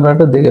ফ্লাড আমরা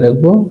একটা দেখে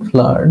রাখবো,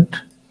 ফ্লাড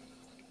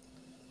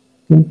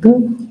কিন্তু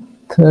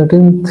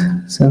 13th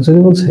সেঞ্চুরি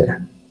বলছে,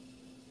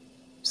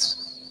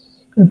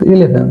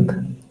 11th,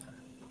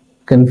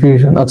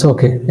 কনফিউশন। আচ্ছা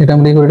ওকে, এটা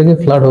আমরা করে রেখে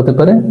ফ্লাড হতে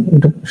পারে,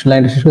 এটা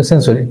লাইনটা শেষ করে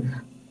সেঞ্চুরি।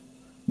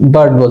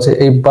 বাট বলছে,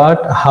 এই বাট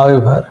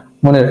হাউএভার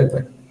মনে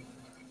রাখবেন,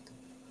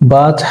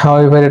 বাট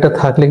হাউএভার এটা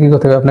থাকলে কি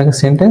করতে হবে আপনাকে,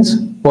 সেন্টেন্স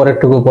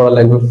পরেরটুকু পড়া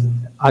লাগবে,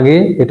 আগে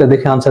এটা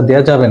দেখে আনসার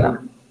দেওয়া যাবে না,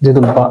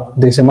 যেহেতু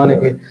দেশে মানে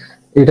কি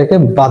এটাকে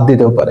বাদ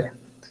দিতেও পারে।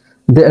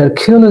 The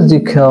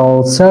archaeological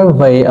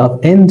survey of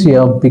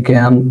India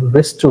began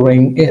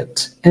restoring it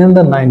in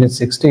the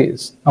 1960s.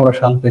 আমরা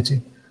সাল পেয়েছি,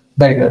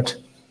 very good.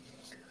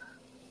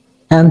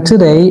 And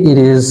today it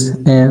is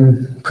in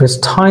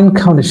pristine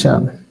condition.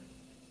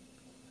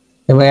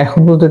 এবং এখন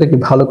পর্যন্ত এটা কি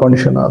ভালো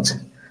কন্ডিশন আছে।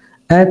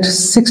 At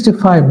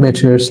 65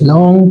 meters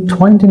long,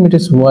 20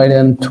 meters wide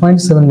and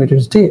 27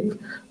 meters deep,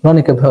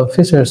 Ronica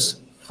features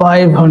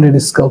 500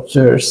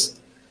 sculptures.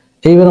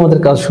 এইবার আমাদের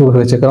কাজ শুরু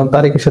হয়েছে, কারণ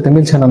তারিখের সাথে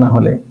মিলছে না, না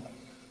হলে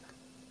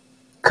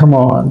come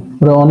on,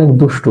 ওরা অনেক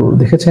দুষ্টু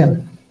দেখেছেন।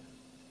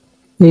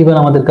 এইবার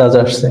আমাদের কাজ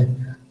আসছে,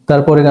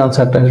 তারপরে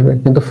আনসারটা আসবে,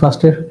 কিন্তু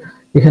ফার্স্টে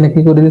এখানে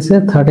কি করে দিয়েছে,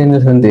 13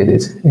 11 দিয়ে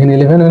দিয়েছে, এখানে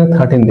 11 এখানে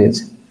 13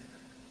 দিয়েছে।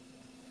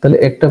 তাহলে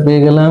একটা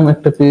পেয়ে গেলাম,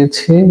 একটা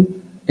পেয়েছি,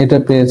 এটা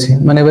পেয়েছি,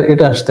 মানে এবার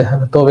এটা আসতে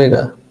হবে, তবে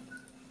গা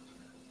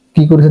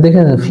কি করেছে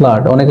দেখেন,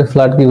 ফ্লাড, অনেকে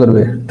ফ্লাড কি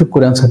করবে, টুক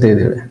করে আনসার দিয়ে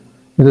দেবে,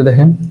 কিন্তু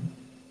দেখেন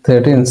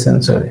 13th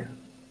century।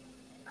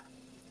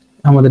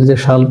 আমাদের যে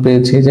সাল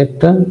পেয়েছি, যে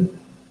একটা,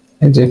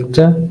 এই যে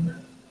একটা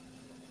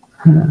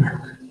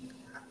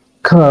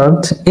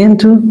carved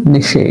into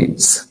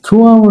niches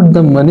throughout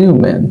the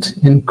monument,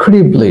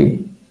 incredibly,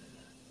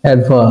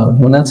 adverb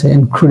মনে আছে,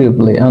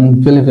 incredibly,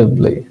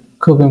 unbelievably,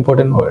 খুব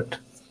important word,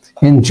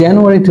 in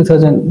January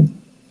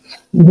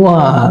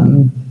 2001,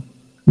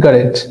 got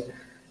it?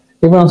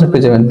 এবার আনসার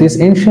পেয়ে যাবেন, this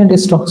ancient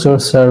structure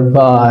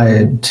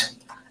survived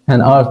an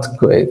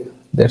earthquake,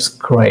 that's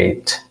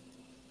great,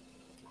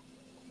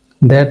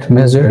 that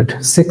measured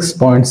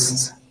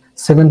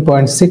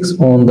 7.6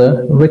 on the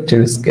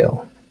Richter scale।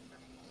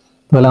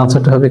 তাহলে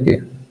আনসারটা হবে কি,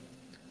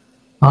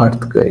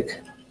 আর্থকুয়েক।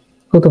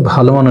 কত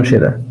ভালো মানুষ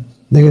এরা,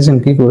 দেখেছেন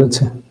কি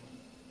করেছে।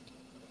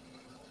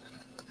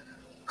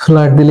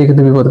 ফ্লাড দিলে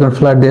কিন্তু বিপদ, কারণ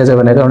ফ্লাড দেওয়া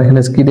যাবে না, কারণ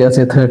এখানে কি দেওয়া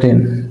আছে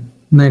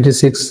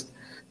 1396,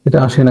 এটা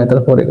আসে নাই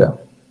তারপরে গা,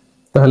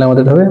 তাহলে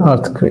আমাদের হবে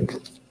আর্থকুয়েক।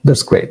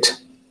 That's great.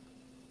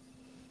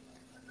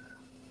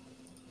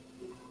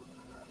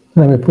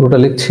 আমি পুরোটা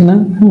লিখছি না,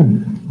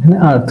 এখানে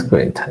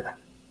আর্থকুয়েক থাকে,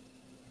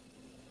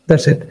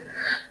 দ্যাটস ইট।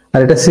 আর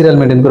এটা সিরিয়াল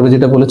মেইনটেইন করবে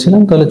যেটা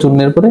বলেছিলাম। তাহলে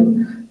চূর্ণের পরে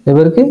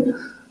এবার কি,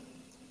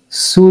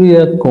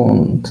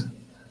 সূর্যকুণ্ড,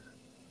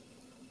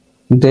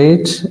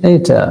 ডেট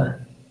এইটা,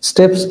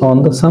 steps on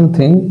the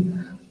something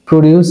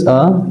produce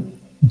a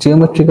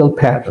geometrical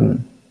pattern.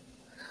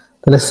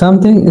 তাহলে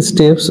সামথিং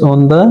স্টেপস অন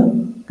দ্য,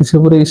 কিছু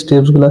উপরে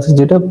স্টেপস গুলো আছে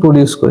যেটা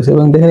প্রডিউস করেছে,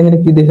 এবং দেখেন এখানে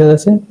কি দেখা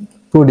যাচ্ছে,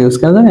 প্রডিউস,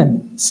 কেন জানেন,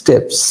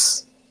 স্টেপস।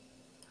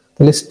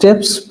 তাহলে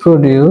স্টেপস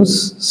প্রডিউস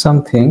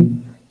সামথিং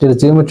যেটা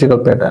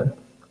জিওমেট্রিক্যাল প্যাটার্ন।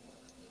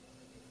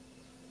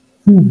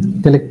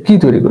 তাহলে কি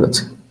তৈরি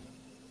করেছে,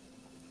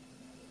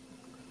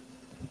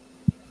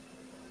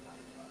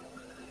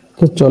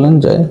 তো চলেন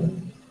যায়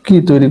কি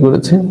তৈরি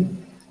করেছে,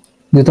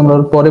 যে তোমরা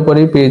পরে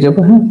পরেই পেয়ে যাবো।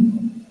 হ্যাঁ,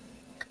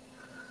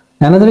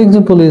 another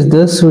example is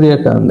the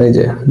Suryakant, এই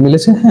যে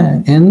মিলেছে, হ্যাঁ,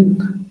 in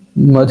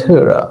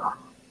Mathura,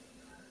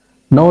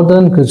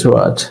 northern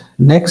Gujarat,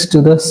 next to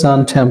the Sun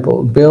Temple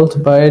built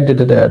by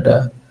Dada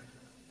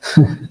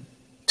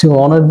to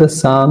honor the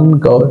sun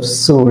god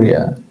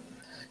Surya.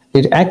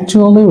 It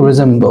actually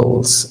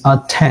resembles a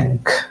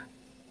tank.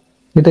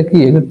 এটা কি,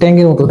 এটা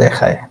ট্যাঙ্কের মতো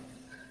দেখায়,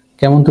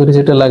 কেমন তৈরি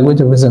যেটা লাগবে,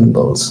 যে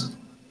resembles,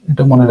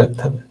 এটা মনে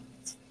রাখতে হবে।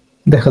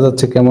 দেখা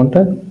যাচ্ছে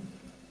কেমনটা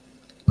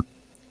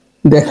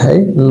দেখায়,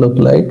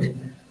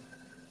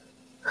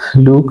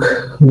 look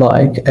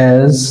like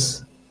as,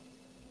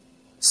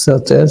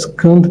 such as,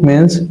 count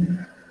means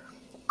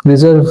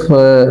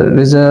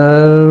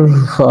reservoir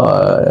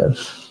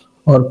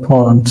or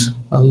pond,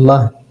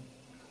 আল্লাহ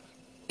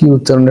কি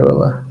উচ্চারণ রে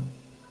বাবা,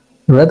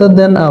 rather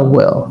than a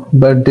well,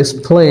 but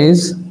displays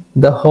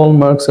the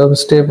hallmarks of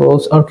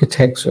Staples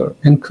architecture,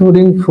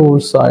 including four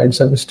sides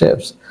of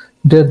steps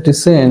that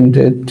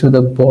descended to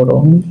the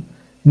bottom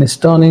in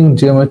stunning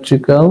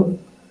geometrical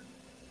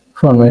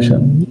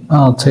formation.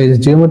 আচ্ছা, এই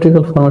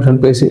geometrical formation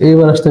পেয়েছি।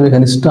 এইবার আসতে হবে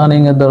এখানে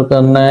স্টানিং এর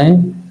দরকার নাই,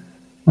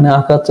 মানে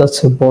আকার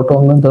চাচ্ছে,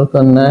 বটম এর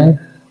দরকার নাই,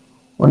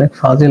 অনেক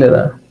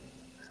ফাজিলেরা।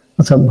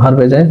 আচ্ছা,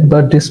 ভার্বে যায়,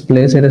 বাট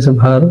ডিসপ্লেস, এটা হচ্ছে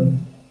verb.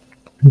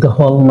 The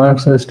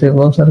hallmarks of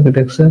Staples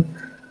architecture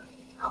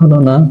হলো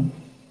না,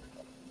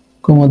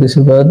 কমা দিছি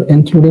বাদ,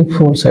 including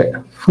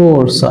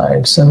four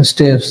sides of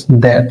steps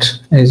that,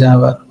 এই যে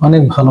আবার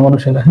অনেক ভালো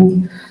মানুষ এরা, হ্যাঁ,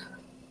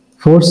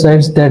 four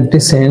sides that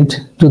descend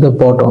to the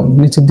bottom,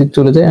 নিচের দিক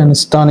চলে যায়, and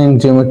stunning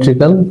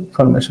geometrical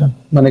formation,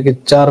 মানে কি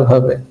চার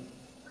ভাবে,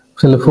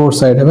 তাহলে ফোর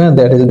সাইড হবে,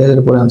 দ্যাট ইজ, দ্যাট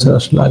এর পরে आंसर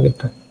আসলে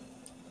আগেরটা।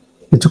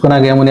 কিছুক্ষণ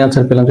আগে এমনই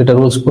आंसर পেলাম, যেটা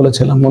রুলস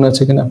বলেছিলাম, মনে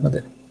আছে কিনা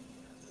আপনাদের?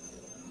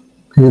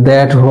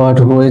 That, what,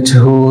 which,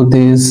 who,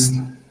 this,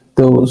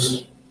 those,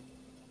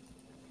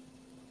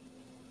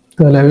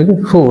 তাহলে হবে কি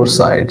ফোর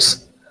সাইডস।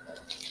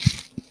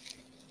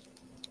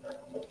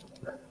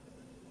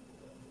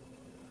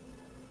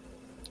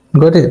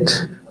 Got it?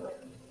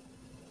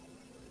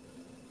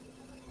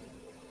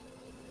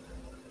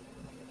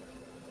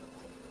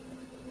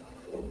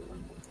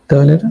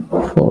 তাহলে এটা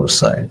ফোর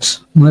সাইডস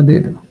মানে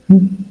দিয়ে দেব।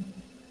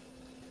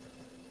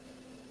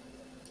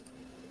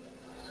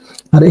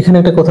 আর এখানে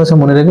একটা কথা আছে,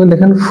 মনে রাখবেন,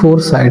 দেখেন ফোর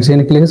সাইডস,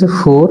 এখানে কি লিখেছে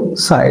ফোর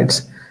সাইডস।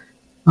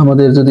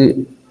 আমাদের যদি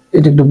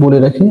এটা একটু বলে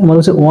রাখি, আমার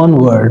হচ্ছে one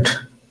word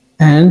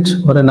and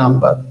or A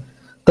number,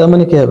 তার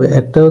মানে কি হবে,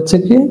 একটা হচ্ছে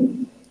কি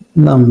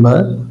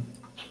নাম্বার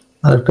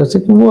আর একটা হচ্ছে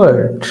কি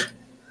ওয়ার্ড।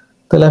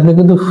 তাহলে আপনি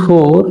কিন্তু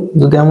ফোর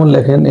যদি এমন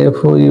লেখেন, F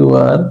O you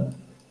R,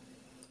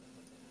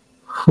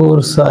 four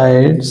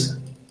sides,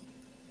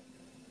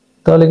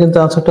 তাহলে কিন্তু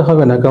আনসারটা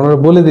হবে না, কারণ ওরা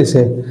বলে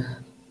দিছে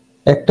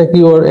একটা কি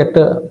ওয়ার্ড,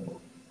 একটা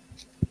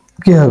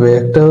কি হবে,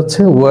 একটা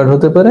হচ্ছে ওয়ার্ড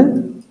হতে পারে,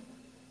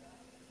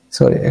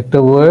 সরি, একটা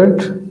ওয়ার্ড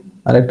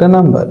আর একটা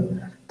নাম্বার।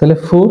 তাহলে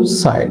ফোর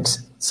সাইডস,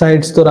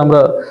 সাইডস তো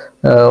আমরা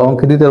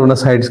অঙ্কে দিতে পারবো না,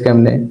 সাইডস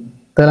কেমনে,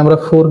 তাহলে আমরা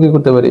ফোর কি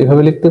করতে পারি,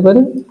 এভাবে লিখতে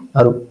পারি,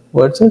 আর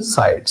ওয়ার্ডস এর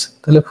সাইডস,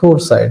 তাহলে ফোর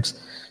সাইডস।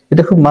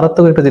 এটা খুব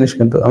মারাত্মক একটা জিনিস,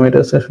 কিন্তু আমি এটা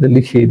আসলে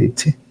লিখিয়ে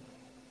দিচ্ছি,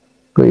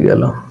 কই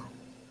গেল,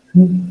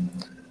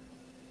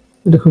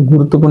 এটা খুব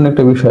গুরুত্বপূর্ণ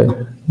একটা বিষয়,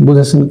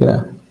 বুঝেছেন কিনা?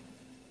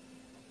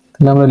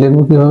 তাহলে আমরা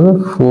লিখবো কিভাবে,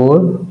 ফোর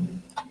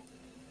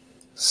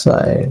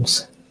সাইডস।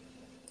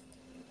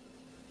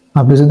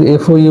 আপনি যদি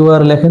এফ ও ইউ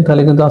আর লেখেন,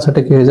 তাহলে কিন্তু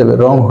আনসারটা কি হয়ে যাবে,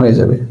 রং হয়ে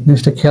যাবে।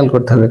 জিনিসটা খেয়াল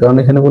করতে হবে, কারণ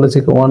এখানে বলেছে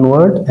কি one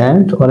word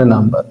and or a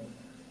number,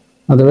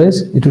 otherwise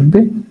it would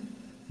be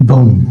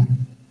broom,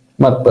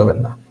 mark পাবেন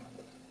না।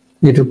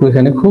 এটুকু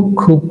এখানে খুব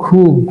খুব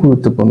খুব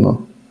গুরুত্বপূর্ণ,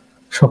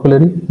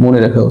 সকলেরই মনে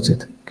রাখা উচিত,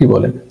 কি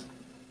বলেন?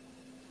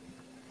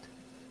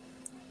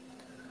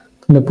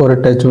 তাহলে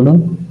পরেরটায় চলুন।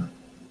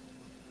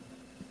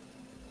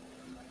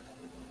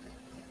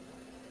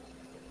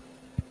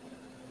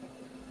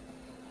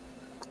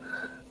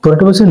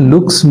 পরেরটা বলছে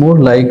looks more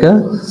like a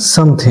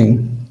something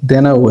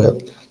then a well.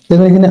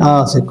 দেখুন এখানে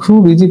আছে, খুব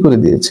ইজি করে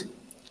দিয়েছে।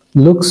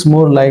 লুকস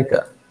মোর লাইক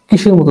আ,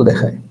 কিসের মতো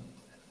দেখায়?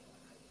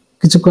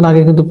 কিছুক্ষণ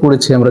আগে কিন্তু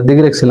পড়েছি আমরা,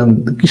 দেখে রাখছিলাম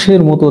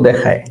কিসের মতো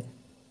দেখায়,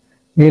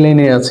 এই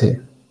লাইনে আছে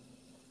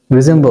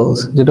রিজেম্বলস,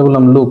 যেটা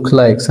বললাম লুক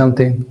লাইক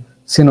সামথিং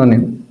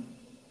সিনোনিম।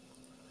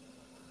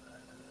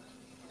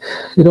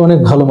 এটা অনেক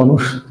ভালো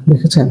মানুষ,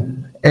 দেখেছেন,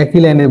 একই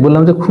লাইনে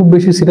বললাম যে খুব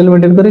বেশি সিরিয়াল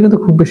মেনটেন করে, কিন্তু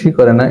খুব বেশি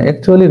করে না,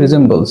 অ্যাকচুয়ালি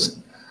রিজেম্বলস।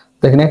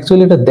 দেখেন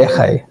অ্যাকচুয়ালি এটা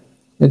দেখায়,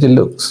 এই যে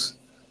লুকস,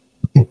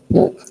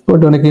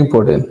 ওটা অনেক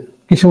ইম্পর্টেন্ট।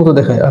 কিসের মতো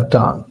দেখায়, আর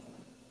টান,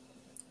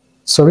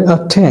 সরি,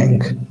 আর ট্যাঙ্ক,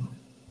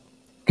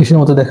 কিসের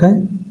মতো দেখায়,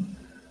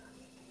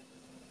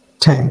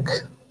 ট্যাঙ্ক।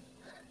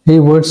 এই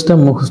ওয়ার্ডসটা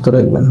মুখস্থ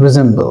রাখবেন,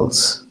 resembles,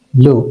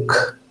 look,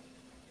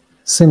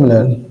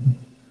 similar,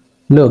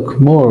 look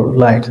more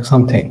like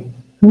something.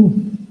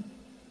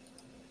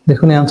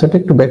 দেখুন এই আনসারটা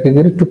একটু ব্যাকে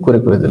গিয়ে টুক করে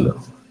করে দিল,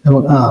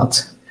 এবং আ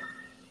আছে,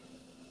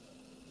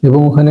 এবং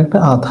ওখানে একটা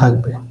আ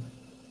থাকবে,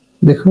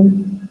 দেখুন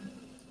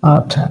আ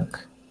ট্যাঙ্ক।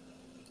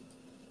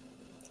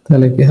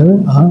 তাহলে কি হবে,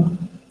 আ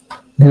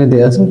এখানে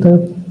দেওয়া আছে, তার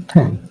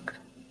ট্যাঙ্ক।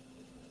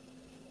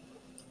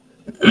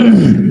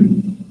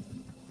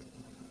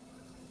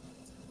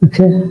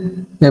 ওকে,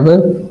 এবার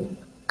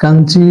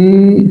কাঞ্জি,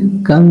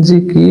 কাঞ্জি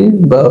কি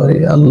বাবারে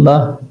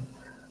আল্লাহ,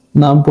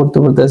 নাম পড়তে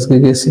পড়তে আজকে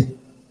গেছি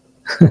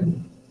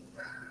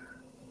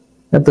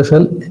এত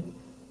সাল।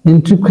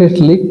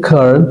 ইন্ট্রিকেটলি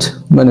কার্ভড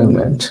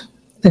মনুমেন্ট,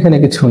 এখানে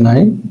কিছু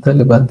নাই,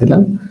 তাহলে বাদ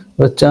দিলাম।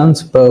 চান্স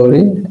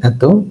বাউরি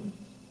এত,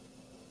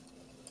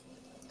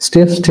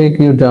 steps take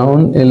you down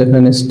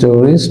 11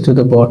 stories to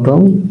the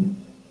bottom,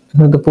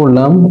 এখানে তো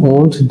পড়লাম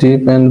old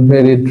deep and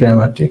very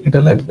dramatic,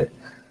 এটা লাগবে।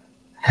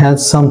 হ্যাজ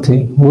সামথিং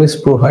হুইচ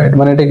প্রোভাইড,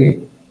 মানে এটা কি,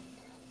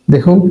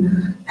 দেখুন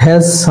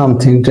has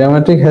something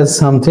dramatic, has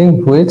something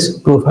which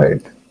provide,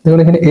 দেখুন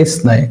এখানে এস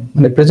নাই,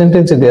 মানে প্রেজেন্ট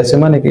টেন্সে দেয়া আছে,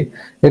 মানে কি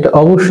এটা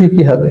অবশ্যই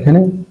কি হবে, এখানে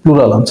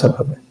প্লুরাল আনসার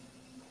হবে।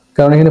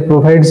 কারণ এখানে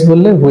প্রোভাইডস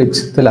বললে হুইচ,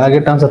 তাহলে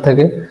আগেরটা আনসার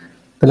থাকে,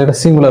 তাহলে এটা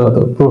সিঙ্গুলার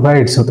হতো,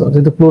 প্রোভাইডস হতো।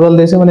 যেহেতু প্লুরাল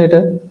দিয়েছে মানে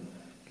এটা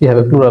কি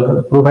হবে, প্লুরাল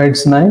হবে।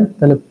 প্রোভাইডস নাই,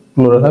 তাহলে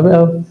প্লুরাল হবে।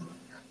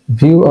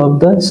 ভিউ অফ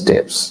দ্য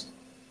স্টেপস,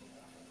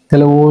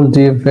 তাহলে old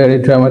deep very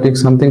dramatic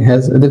something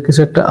has, এদের কিছু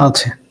একটা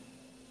আছে।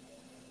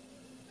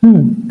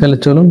 তাহলে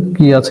চলুন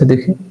কি আছে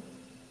দেখি,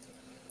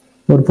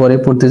 ওর পরে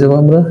পড়তে যাবো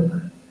আমরা।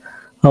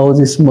 How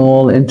the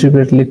small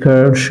intricately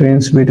curved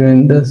streams between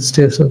the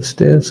steps of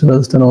steps,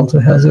 Rajasthan also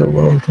has a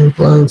world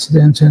pulse, the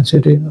ancient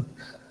city of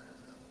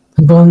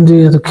Bandi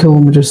at a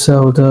kilometer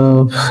south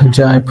of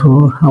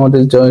Jaipur,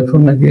 আমাদের জয়পুর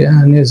নাকি,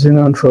 and is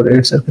renowned for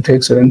its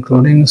architecture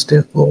including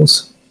step walls।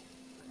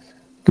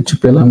 কিছু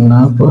পেলাম না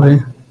পরে।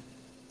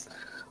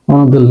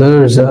 One of the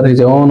layers are এই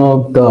যে one of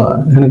the,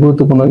 এখানে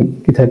গুরুত্বপূর্ণ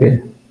কি থাকে,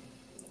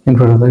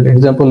 ইনফরমেশন থাকে।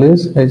 এক্সাম্পল ইজ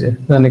এই যে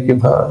রানী কি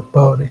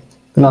বাউরি,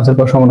 আনসার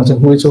পাওয়ার সম্ভাবনা আছে।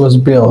 Which was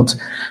built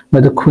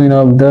by the queen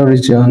of the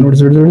region,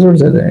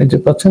 এই যে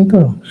পাচ্ছেন তো,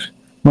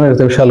 মনে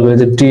রাখতে হবে সালগুলো,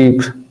 যে ডিপ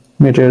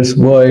মিটার্স,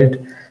 ওয়াইড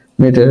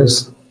মিটার্স,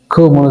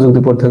 খুব মনোযোগ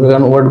দিয়ে পড়তে হবে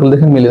কারণ ওয়ার্ডগুলো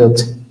দেখে মিলে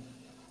যাচ্ছে।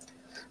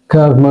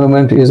 Curve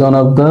movement is one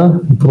of the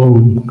broom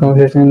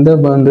communication in the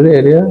boundary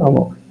area of,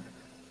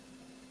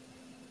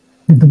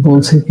 কিন্তু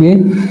বলছে কি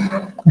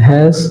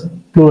হ্যাজ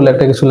প্লুরাল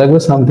একটা কিছু লাগবে,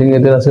 সামথিং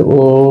এদের আছে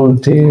old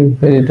deep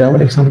very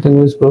dramatic something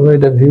which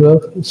provide a view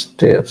of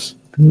steps,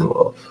 view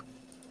of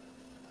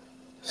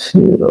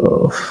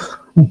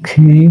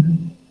okay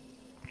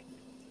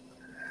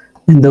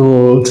in the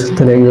world,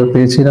 তাহলে একবার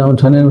পেয়েছি around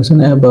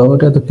 100% about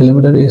at the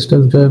kilometer east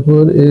of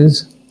Jaipur is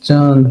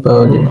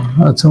Chandpuri,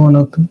 আচ্ছা one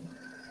of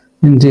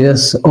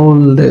India's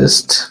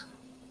oldest,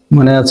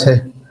 মনে আছে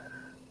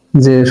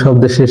যে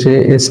শব্দের শেষে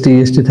ST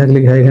ST থাকলে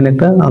এখানে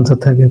একটা আনসার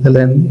থাকে,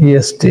 তাহলে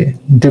EST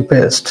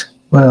deepest,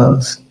 well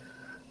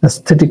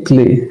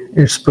aesthetically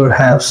it's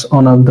perhaps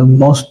one of the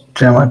most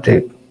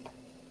dramatic,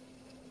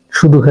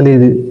 শুধু খালি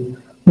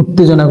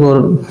উত্তেজনাকর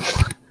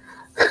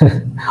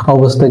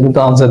অবস্থা কিন্তু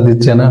আনসার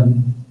দিচ্ছে না,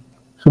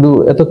 শুধু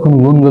এতক্ষণ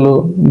গুণগুলো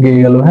গিয়ে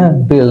গেল। হ্যাঁ,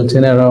 built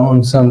in around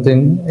something,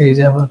 এই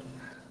যে আবার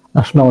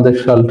আসলো আমাদের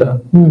সালটা।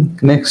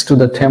 Next to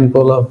the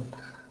temple of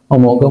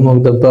অমুক অমুক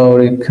the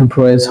Bauri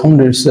comprise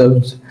hundreds of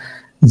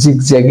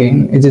zigzagging,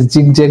 এই যে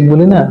জিগজ্যাগ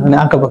বলি না, মানে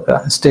আঁকাবাঁকা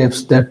steps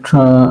that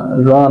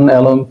run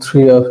along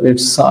three of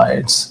its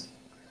sides,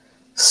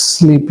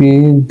 sleepy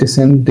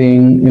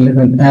descending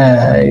 11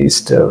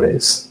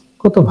 stories।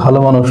 কত ভালো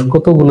মানুষ,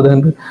 কতগুলো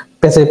দেখেন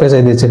পেঁচাই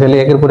পেঁচাই দিচ্ছে, খালি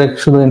একের পর এক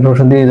শুধু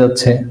ইনফরমেশন দিয়ে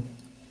যাচ্ছে,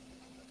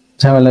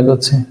 ঝামেলা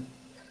করছে।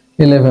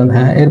 11,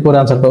 হ্যাঁ, এরপরে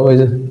আনসার পাবো, এই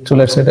যে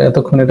চলে আসছে, এটা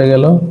এতক্ষণ এটা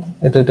গেল,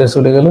 এটা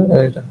চলে গেল,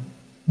 এটা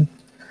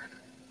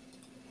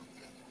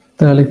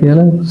তাহলে কি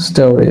হলো,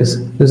 stories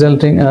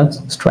রিজাল্টিং a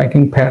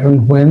striking pattern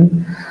when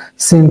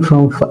scene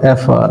from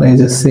afar, এই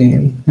যে সিন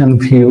এন্ড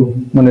ভিউ,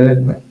 মনে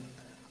রাখবে।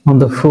 On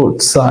the fourth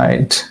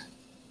side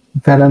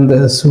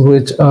verandas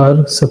which are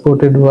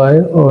supported by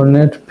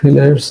ornate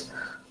pillars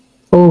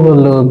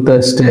overlook the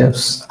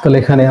steps, তাহলে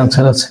এখানে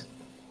আনসার আছে।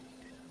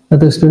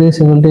 The story is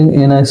resulting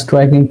in a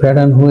striking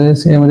pattern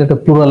which, এর মধ্যে একটা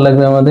প্লুরাল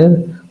লাগবে আমাদের,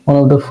 one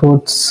of the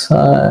fourth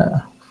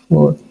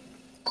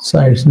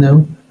sides now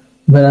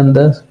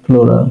verandas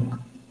plural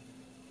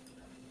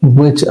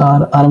which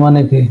are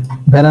মানে কি,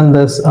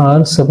 verandas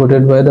are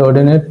supported by the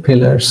ornate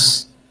pillars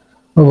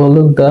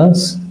overlook the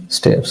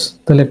steps,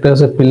 তাহলে একটা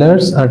আছে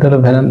pillars আর একটা হলো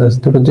verandas,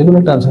 দুটো যেগুলো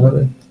একটা আনসার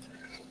হবে,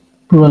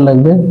 প্লুরাল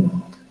লাগবে।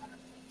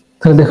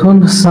 তাহলে দেখুন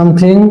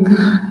something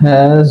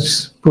has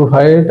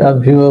provide a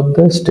view of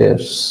the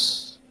steps,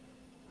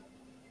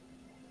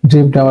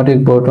 deep dramatic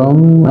bottom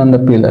and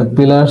the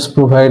pillars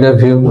provide a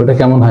view, এটা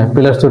কেমন হয়,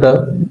 pillars তো ওটা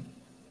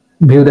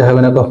ভিউ দেখাবে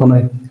না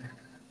কখনোই,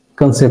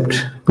 কনসেপ্ট,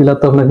 পিলার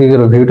তো আপনাকে কি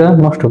করবে, ভিউটা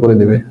নষ্ট করে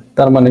দিবে,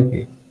 তার মানে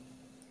কি,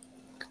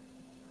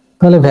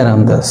 তাহলে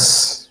ভেরান্দাস,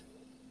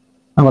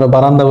 আমরা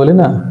বারান্দা বলি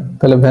না,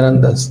 তাহলে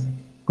ভেরান্দাস,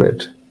 গ্রেট,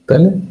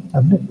 তাহলে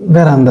আপনি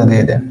ভেরান্দা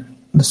দিয়ে দেন,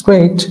 দ্যাটস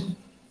গ্রেট।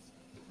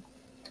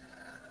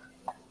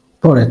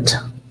 পরেরটা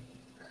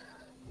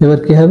এবার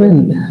কি হবে,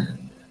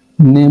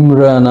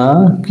 নিমরানা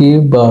কি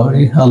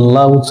বাউরি,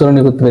 আল্লাহ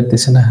উচ্চারণই করতে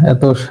পারতেছে না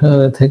এত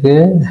থেকে,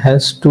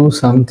 হ্যাজ টু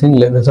সামথিং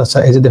লেভেল, আচ্ছা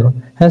এই যে দেখুন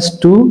হ্যাজ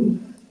টু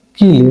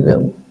কি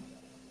লেভেল,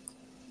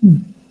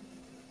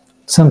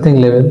 something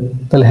level,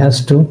 তাহলে has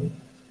to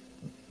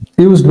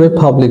used by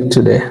public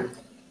today,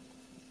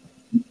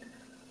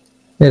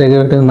 এর আগে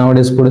একটা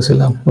nowadays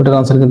পড়েছিলাম, ওটার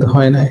আনসার কিন্তু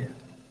হয় নাই,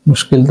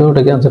 মুশকিল তো,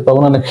 ওটা কি আনসার পাবো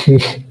না নাকি,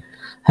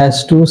 has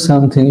to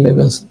something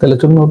levels, তাহলে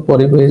চলুন ওর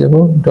পরে পেয়ে যাবো,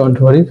 ডোন্ট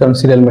ওয়ারি, কারণ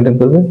সিরিয়াল মেনটেন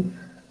করবে।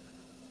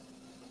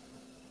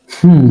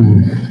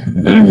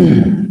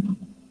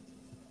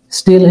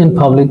 still in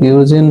public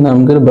use in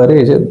নামগের বারে,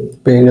 এই যে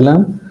পেয়ে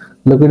গেলাম,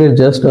 located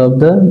just off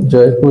the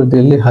Jaipur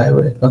Delhi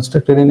highway,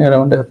 constructed in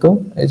around এত,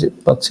 এই যে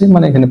পাচ্ছি,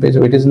 মানে এখানে পেয়ে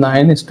যাবো, it is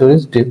 9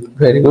 stories deep,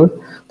 very good,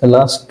 the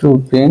last two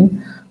being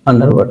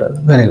underwater,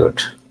 very good,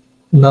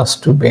 last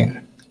two being,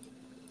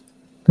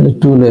 তাহলে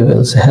 2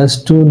 levels, has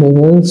 2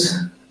 levels,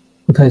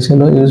 কোথায় ছিল,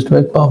 used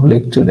by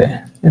public today,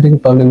 এটা কি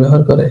পাবলিক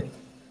ব্যবহার করে,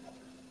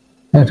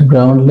 at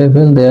ground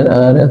level there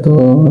are এত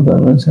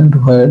garments and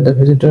where the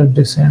visitor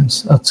descends,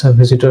 আচ্ছা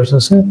ভিজিটরস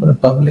আছে,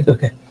 পাবলিক,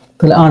 ওকে,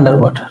 তাহলে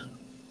underwater,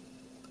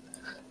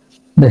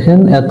 দেখেন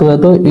এত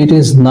এত, it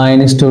is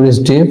 9 stories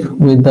deep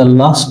with the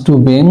last two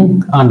being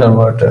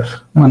underwater,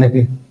 মানে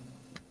কি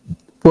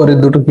পরের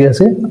দুটো কি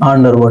আছে,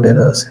 আন্ডার ওয়াটার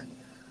আছে।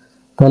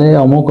 তাহলে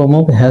অমুক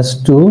অমুক has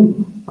to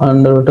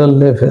under water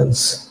levels,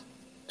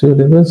 two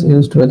levels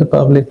used by the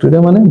public today,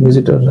 মানে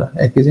ভিজিটররা,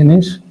 একই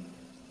জিনিস।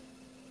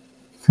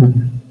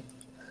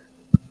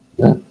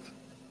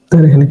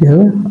 তাহলে এখানে কি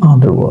হবে,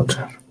 under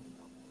water,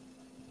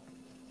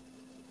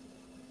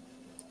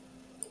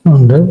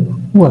 under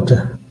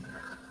water.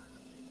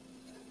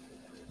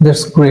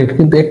 That's great,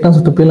 কিন্তু একটা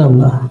আনসার তো পেলাম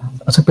না।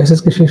 আচ্ছা প্যাসেজ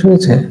কি শেষ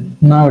হয়েছে?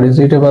 না,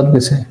 এটা বাদ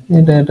গেছে,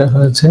 এটা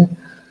হয়েছে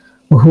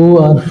হু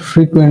আর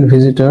ফ্রিকুয়েন্ট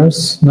ভিজিটার্স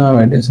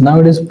নাওএডেজ।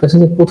 নাওএডেজ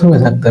প্যাসেজে প্রথমে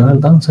থাকতে হবে,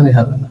 না আনসারই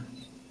হবে না।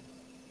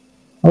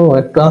 ও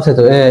একটা আছে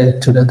তো,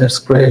 দ্যাটস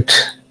গ্রেট,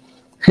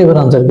 এবার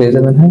আনসার পেয়ে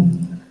যাবেন। হ্যাঁ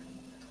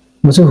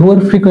বলছে হু আর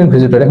ফ্রিকুয়েন্ট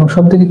ভিজিটর, এখন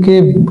সব থেকে কে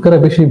কারা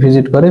বেশি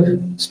ভিজিট করে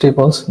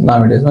স্টেপলস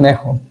নাওএডেজ, মানে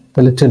এখন,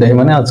 তাহলে টুডে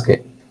মানে আজকে।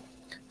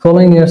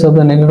 Following years of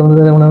the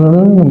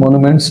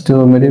monuments to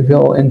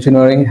medieval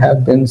engineering have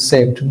been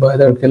saved by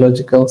the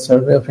Archaeological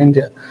Survey of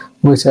India,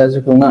 which has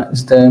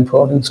recognized the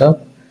importance of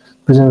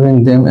preserving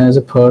them as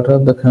a part of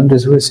the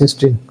country's rich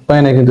history. পাই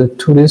না কিন্তু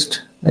tourist,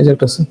 এই যে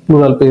একটা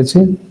plural পেয়েছি,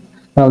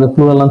 আমাদের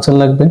plural answer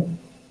লাগবে,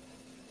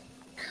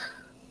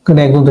 কারণ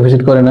একদম তো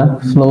ভিজিট করে না।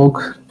 ফ্লোক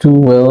টু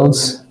ওয়েলস,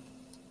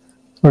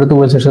 ওটা তো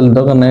ওয়েলসের সাথে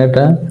দরকার নাই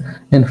এটা।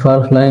 In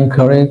far-flying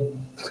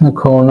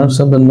corners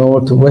of the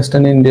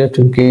northwestern India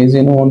to gaze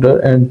in wonder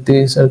at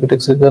these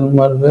architectural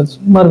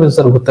marvels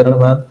are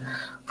Bhuttaranabad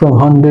from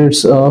hundreds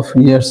of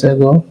years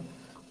ago,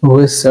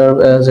 which serve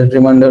as a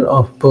reminder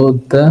of both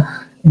the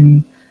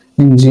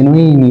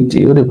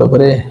ingenuity,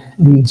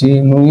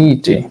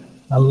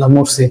 Allah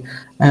mercy,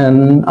 and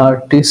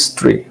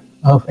artistry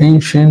of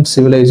ancient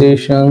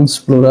civilizations,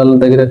 plural,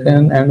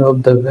 and of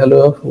the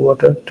value of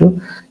water to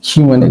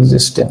human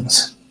existence.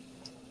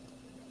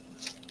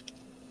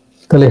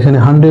 তাহলে এখানে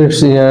 100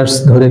 years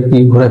ধরে কি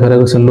ঘোরাফেরা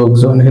করছে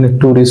লোকজন, এখানে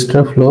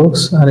টুরিস্টরা,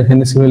 ফ্লোকস, আর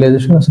এখানে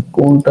civilisation আছে।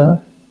 কোনটা?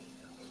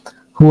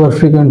 হু আর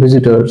ফ্রিকুয়েন্ট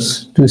ভিজিটর্স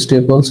টু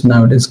স্টেপলস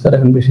নাওএডেজ, কারা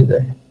এখন বেশি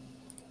যায়?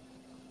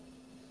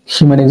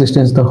 হিউম্যান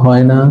এক্সিস্টেন্স তো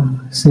হয় না,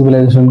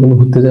 সিভিলাইজেশন গুলো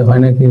ঘুরতে যায়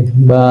হয় নাকি?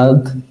 বাদ।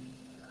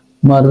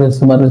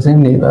 মার্ভেলস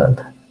এমনি বাদ,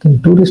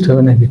 টুরিস্ট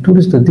হবে নাকি?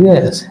 টুরিস্ট তো দিয়ে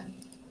আছে।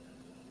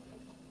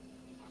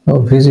 ও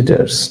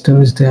ভিজিটর্স,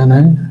 টুরিস্ট দেয়া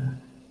নাই,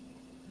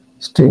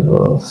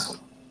 স্টেপলস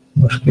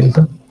মুশকিল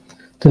তো।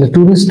 তাহলে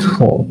tourist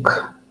folk,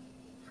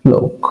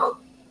 flock,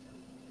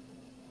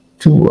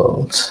 two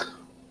words,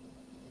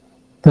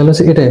 তাহলে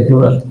এটাই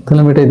প্লুরাল, তাহলে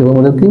আমি এটাই দেবো।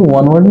 আমাদের কি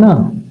ওয়ান ওয়ার্ড না,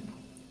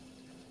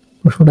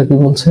 প্রশ্নটা কি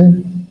বলছে?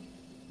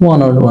 ওয়ান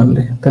ওয়ার্ড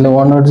অনলি, তাহলে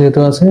ওয়ান ওয়ার্ড যেহেতু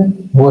আছে,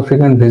 হু আর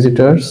ফ্রিকুয়েন্ট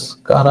ভিজিটার্স,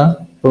 কারা,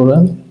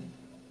 প্লুরাল,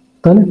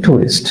 তাহলে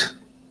টুরিস্ট,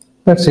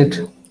 দ্যাটস ইট,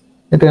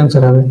 এটা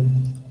অ্যান্সার হবে।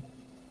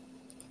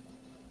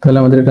 তাহলে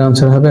আমাদের এটা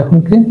অ্যান্সার হবে এখন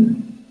কি,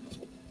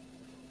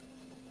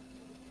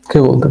 কে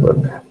বলতে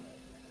পারবে?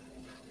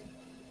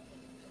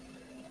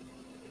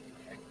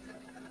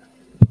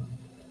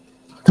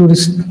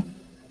 টুরিস্ট,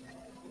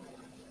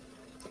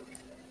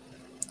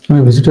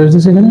 আমি ভিজিটার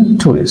দিচ্ছি এখানে,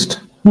 টুরিস্ট।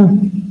 হ্যাঁ,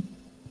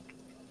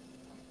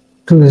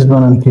 টুরিস্ট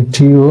বানান কি?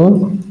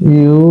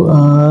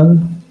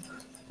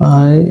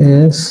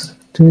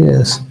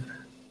 TURISTS।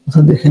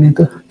 আচ্ছা দেখে নি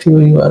তো,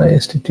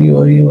 TURIST,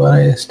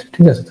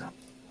 ঠিক আছে তো,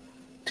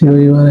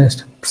 TURIST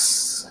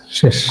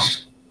শেষ।